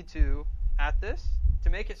as you need to at this to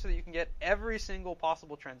make it so that you can get every single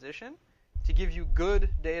possible transition to give you good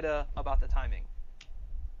data about the timing.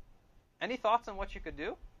 Any thoughts on what you could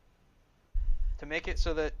do to make it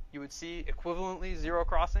so that you would see equivalently zero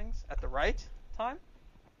crossings at the right time?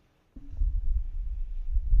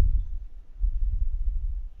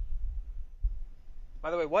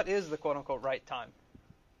 By the way, what is the quote-unquote right time?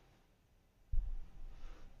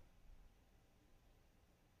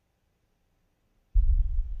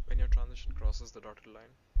 When your transition crosses the dotted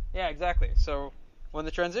line. Yeah, exactly. So when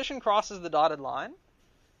the transition crosses the dotted line,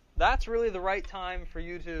 that's really the right time for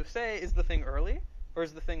you to say, is the thing early or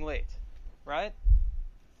is the thing late, right?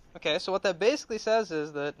 Okay, so what that basically says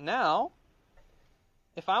is that now,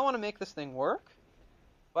 if I want to make this thing work,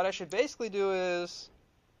 what I should basically do is,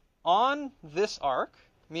 on this arc,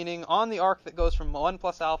 meaning on the arc that goes from 1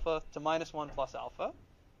 plus alpha to -1 plus alpha,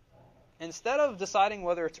 instead of deciding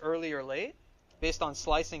whether it's early or late, based on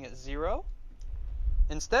slicing at 0,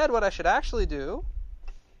 instead what I should actually do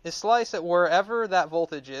is slice at wherever that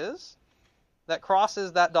voltage is that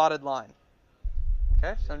crosses that dotted line.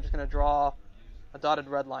 Okay, so I'm just going to draw a dotted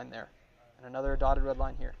red line there, and another dotted red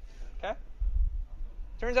line here. Okay?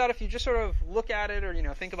 Turns out if you just sort of look at it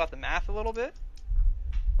or think about the math a little bit,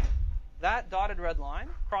 that dotted red line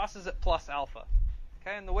crosses at plus alpha.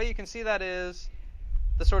 Okay, and the way you can see that is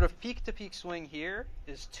the sort of peak-to-peak swing here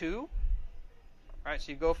is 2. All right,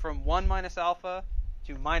 so you go from 1 minus alpha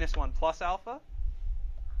to -1 plus alpha.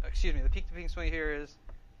 Excuse me, the peak-to-peak swing here is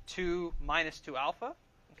 2 minus 2 alpha.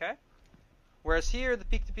 Okay, whereas here the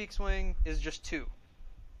peak-to-peak swing is just 2.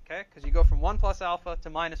 Okay, because you go from 1 plus alpha to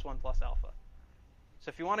 -1 plus alpha. So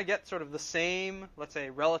if you want to get sort of the same, let's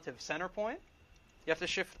say, relative center point, you have to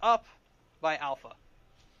shift up by alpha.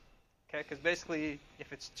 Okay, because basically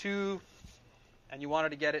if it's 2 and you wanted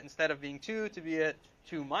to get it instead of being 2 to be at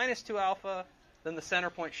 2 minus 2 alpha, then the center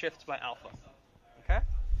point shifts by alpha. Okay?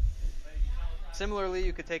 Similarly,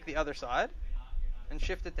 you could take the other side and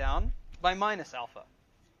shift it down by minus alpha.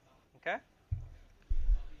 Okay?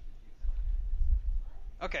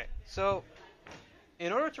 Okay, so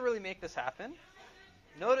in order to really make this happen,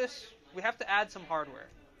 notice we have to add some hardware,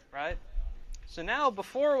 right? So now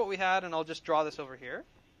before what we had, and I'll just draw this over here,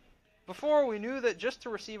 before we knew that just to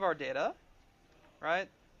receive our data, right,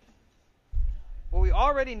 what we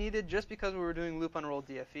already needed just because we were doing loop unrolled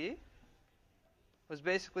DFE was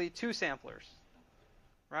basically 2 samplers,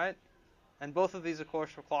 right? And both of these, of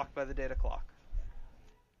course, were clocked by the data clock.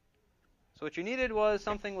 So what you needed was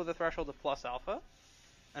something with a threshold of plus alpha,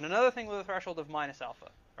 and another thing with a threshold of minus alpha,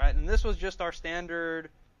 right? And this was just our standard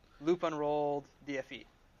loop unrolled DFE.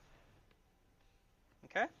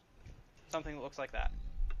 Okay? Something that looks like that,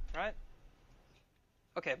 right?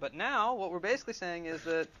 Okay, but now what we're basically saying is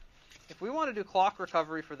that if we want to do clock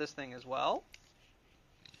recovery for this thing as well,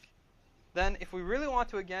 then if we really want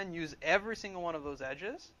to, again, use every single one of those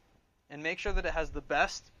edges and make sure that it has the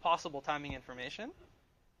best possible timing information,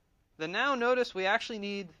 then now notice we actually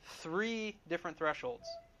need 3 different thresholds.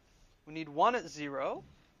 We need one at 0,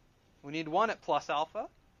 we need one at plus alpha,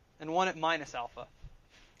 and one at minus alpha.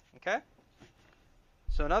 Okay?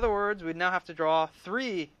 So in other words, we'd now have to draw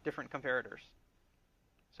 3 different comparators.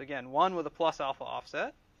 So again, one with a plus alpha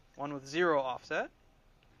offset, one with 0 offset,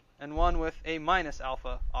 and one with a minus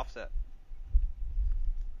alpha offset.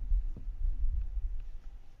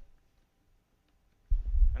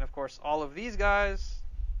 And of course, all of these guys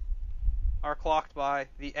are clocked by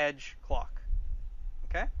the edge clock.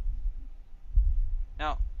 Okay?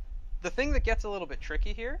 Now, the thing that gets a little bit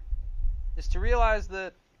tricky here is to realize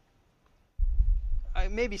that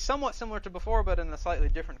maybe somewhat similar to before, but in a slightly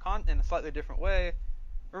different way.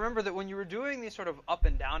 Remember that when you were doing these sort of up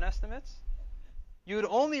and down estimates, you would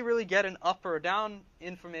only really get an up or down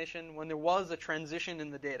information when there was a transition in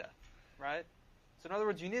the data, right? So in other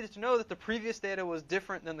words, you needed to know that the previous data was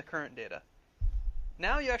different than the current data.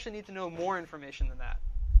 Now you actually need to know more information than that.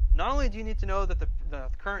 Not only do you need to know that the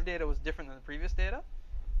current data was different than the previous data,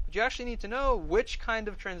 but you actually need to know which kind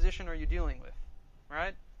of transition are you dealing with,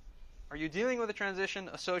 right? Are you dealing with a transition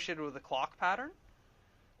associated with a clock pattern?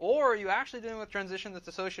 Or are you actually dealing with a transition that's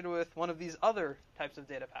associated with one of these other types of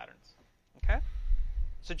data patterns? Okay?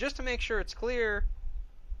 So just to make sure it's clear,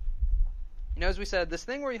 as we said, this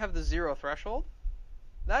thing where you have the 0 threshold,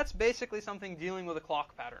 that's basically something dealing with a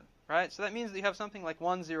clock pattern, right? So that means that you have something like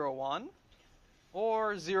 101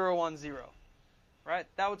 or 010, right?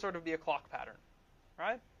 That would sort of be a clock pattern,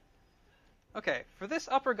 right? Okay, for this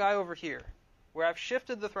upper guy over here, where I've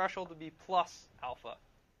shifted the threshold to be plus alpha,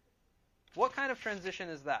 what kind of transition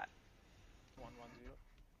is that? 110.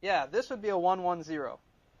 Yeah, this would be a 110,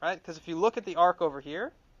 right? Because if you look at the arc over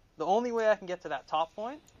here, the only way I can get to that top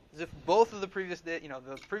point is if both of the previous bit,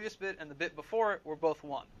 the previous bit and the bit before it were both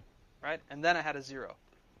 1, right? And then I had a 0.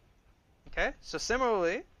 Okay? So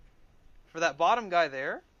similarly, for that bottom guy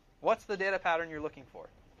there, what's the data pattern you're looking for?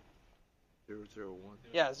 001.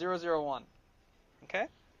 Yeah, 001. Okay?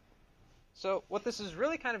 So what this is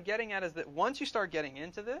really kind of getting at is that once you start getting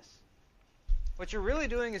into this, what you're really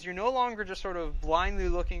doing is you're no longer just sort of blindly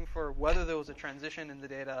looking for whether there was a transition in the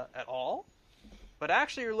data at all, but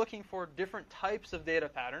actually you're looking for different types of data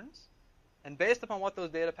patterns, and based upon what those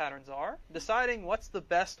data patterns are, deciding what's the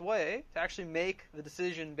best way to actually make the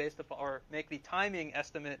decision based upon, or make the timing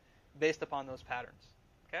estimate based upon those patterns.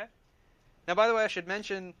 Okay? Now, by the way, I should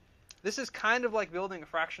mention, this is kind of like building a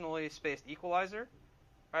fractionally spaced equalizer,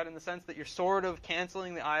 right? In the sense that you're sort of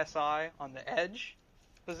canceling the ISI on the edge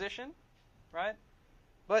position, right?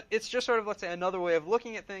 But it's just sort of, let's say, another way of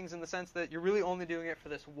looking at things in the sense that you're really only doing it for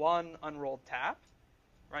this one unrolled tap,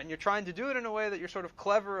 right? And you're trying to do it in a way that you're sort of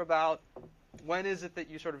clever about when is it that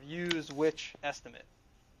you sort of use which estimate,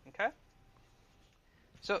 okay?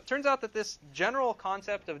 So it turns out that this general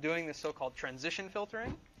concept of doing this so-called transition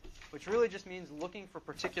filtering, which really just means looking for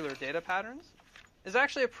particular data patterns, is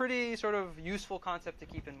actually a pretty sort of useful concept to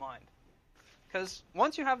keep in mind. Because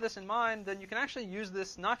once you have this in mind, then you can actually use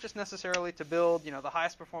this not just necessarily to build, the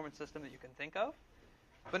highest performance system that you can think of,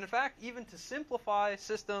 but in fact even to simplify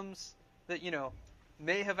systems that,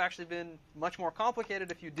 may have actually been much more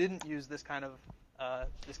complicated if you didn't use this kind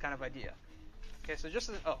of idea. Okay, so is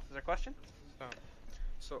there a question?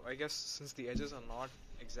 So I guess since the edges are not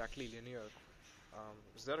exactly linear,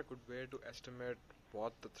 is there a good way to estimate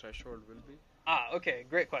what the threshold will be? Okay,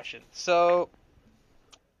 great question. So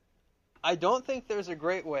I don't think there's a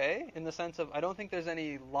great way, in the sense of I don't think there's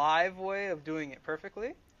any live way of doing it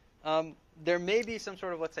perfectly. There may be some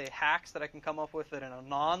sort of, let's say, hacks that I can come up with that in a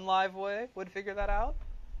non-live way would figure that out.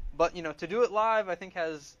 But, to do it live, I think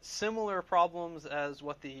has similar problems as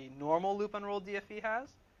what the normal loop unrolled DFE has,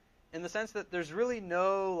 in the sense that there's really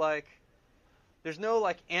no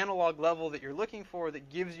analog level that you're looking for that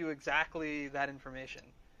gives you exactly that information.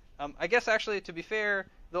 I guess actually, to be fair,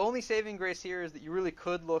 the only saving grace here is that you really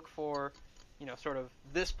could look for, sort of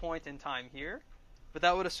this point in time here, but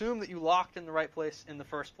that would assume that you locked in the right place in the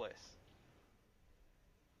first place.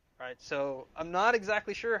 Right? So I'm not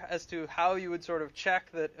exactly sure as to how you would sort of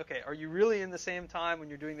check that, okay, are you really in the same time when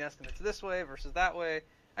you're doing the estimates this way versus that way?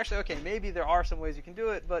 Actually, okay, maybe there are some ways you can do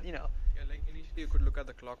it, but, Yeah, like initially you could look at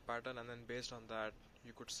the clock pattern, and then based on that,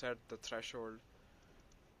 you could set the threshold,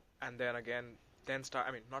 and then again, not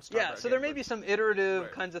start. Yeah, so there may be some iterative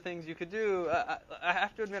Right. kinds of things you could do. I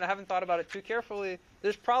have to admit, I haven't thought about it too carefully.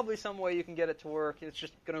 There's probably some way you can get it to work. It's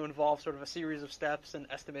just going to involve sort of a series of steps and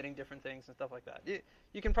estimating different things and stuff like that.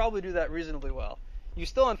 You can probably do that reasonably well. You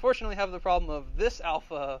still, unfortunately, have the problem of this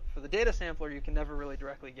alpha for the data sampler you can never really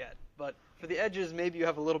directly get. But for the edges, maybe you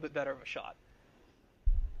have a little bit better of a shot.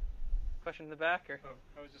 Question in the back? Or? Oh,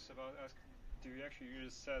 I was just about to ask, do you actually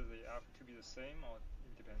use set the alpha to be the same, or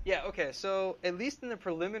it depends? Yeah, okay, so at least in the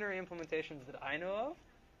preliminary implementations that I know of,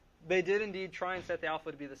 they did indeed try and set the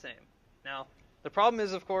alpha to be the same. Now, the problem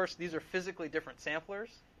is, of course, these are physically different samplers,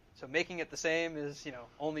 so making it the same is,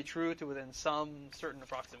 only true to within some certain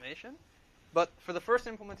approximation. But for the first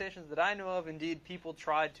implementations that I know of, indeed, people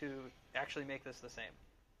tried to actually make this the same.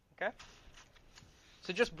 Okay?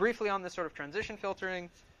 So just briefly on this sort of transition filtering,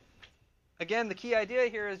 again, the key idea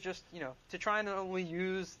here is just, to try and only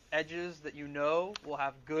use edges that will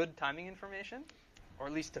have good timing information, or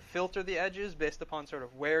at least to filter the edges based upon sort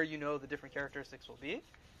of where you know the different characteristics will be.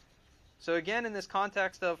 So again, in this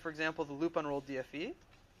context of, for example, the loop unrolled DFE,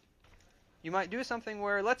 you might do something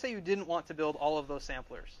where, let's say you didn't want to build all of those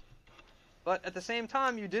samplers. But at the same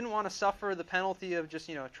time, you didn't want to suffer the penalty of just,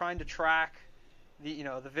 trying to track the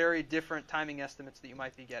very different timing estimates that you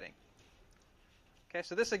might be getting. Okay,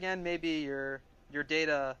 so this again may be your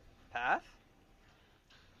data path.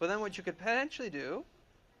 But then what you could potentially do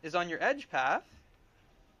is on your edge path,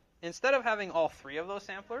 instead of having all 3 of those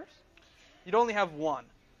samplers, you'd only have 1,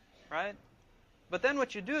 right? But then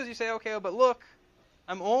what you do is you say, okay, but look,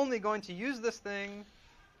 I'm only going to use this thing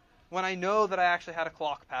when I know that I actually had a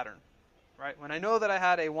clock pattern, right? When I know that I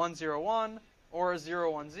had a 101 or a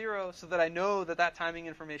 010, so that I know that that timing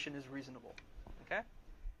information is reasonable, okay?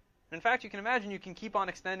 And in fact, you can imagine you can keep on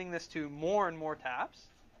extending this to more and more taps.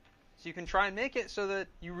 So you can try and make it so that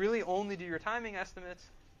you really only do your timing estimates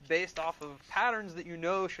based off of patterns that you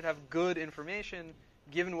know should have good information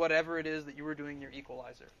given whatever it is that you were doing in your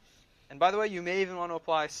equalizer. And by the way, you may even want to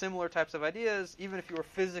apply similar types of ideas even if you were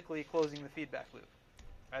physically closing the feedback loop.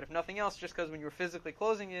 Right? If nothing else, just because when you were physically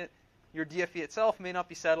closing it, your DFE itself may not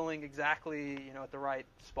be settling exactly, at the right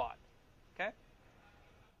spot. Okay?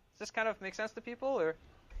 Does this kind of make sense to people, or?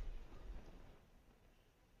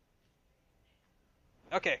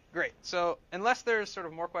 Okay, great. So unless there's sort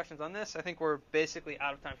of more questions on this, I think we're basically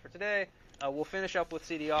out of time for today. We'll finish up with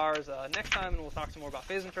CDRs next time, and we'll talk some more about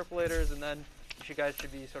phase interpolators, and then you guys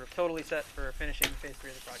should be sort of totally set for finishing phase 3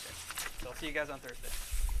 of the project. So I'll see you guys on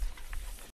Thursday.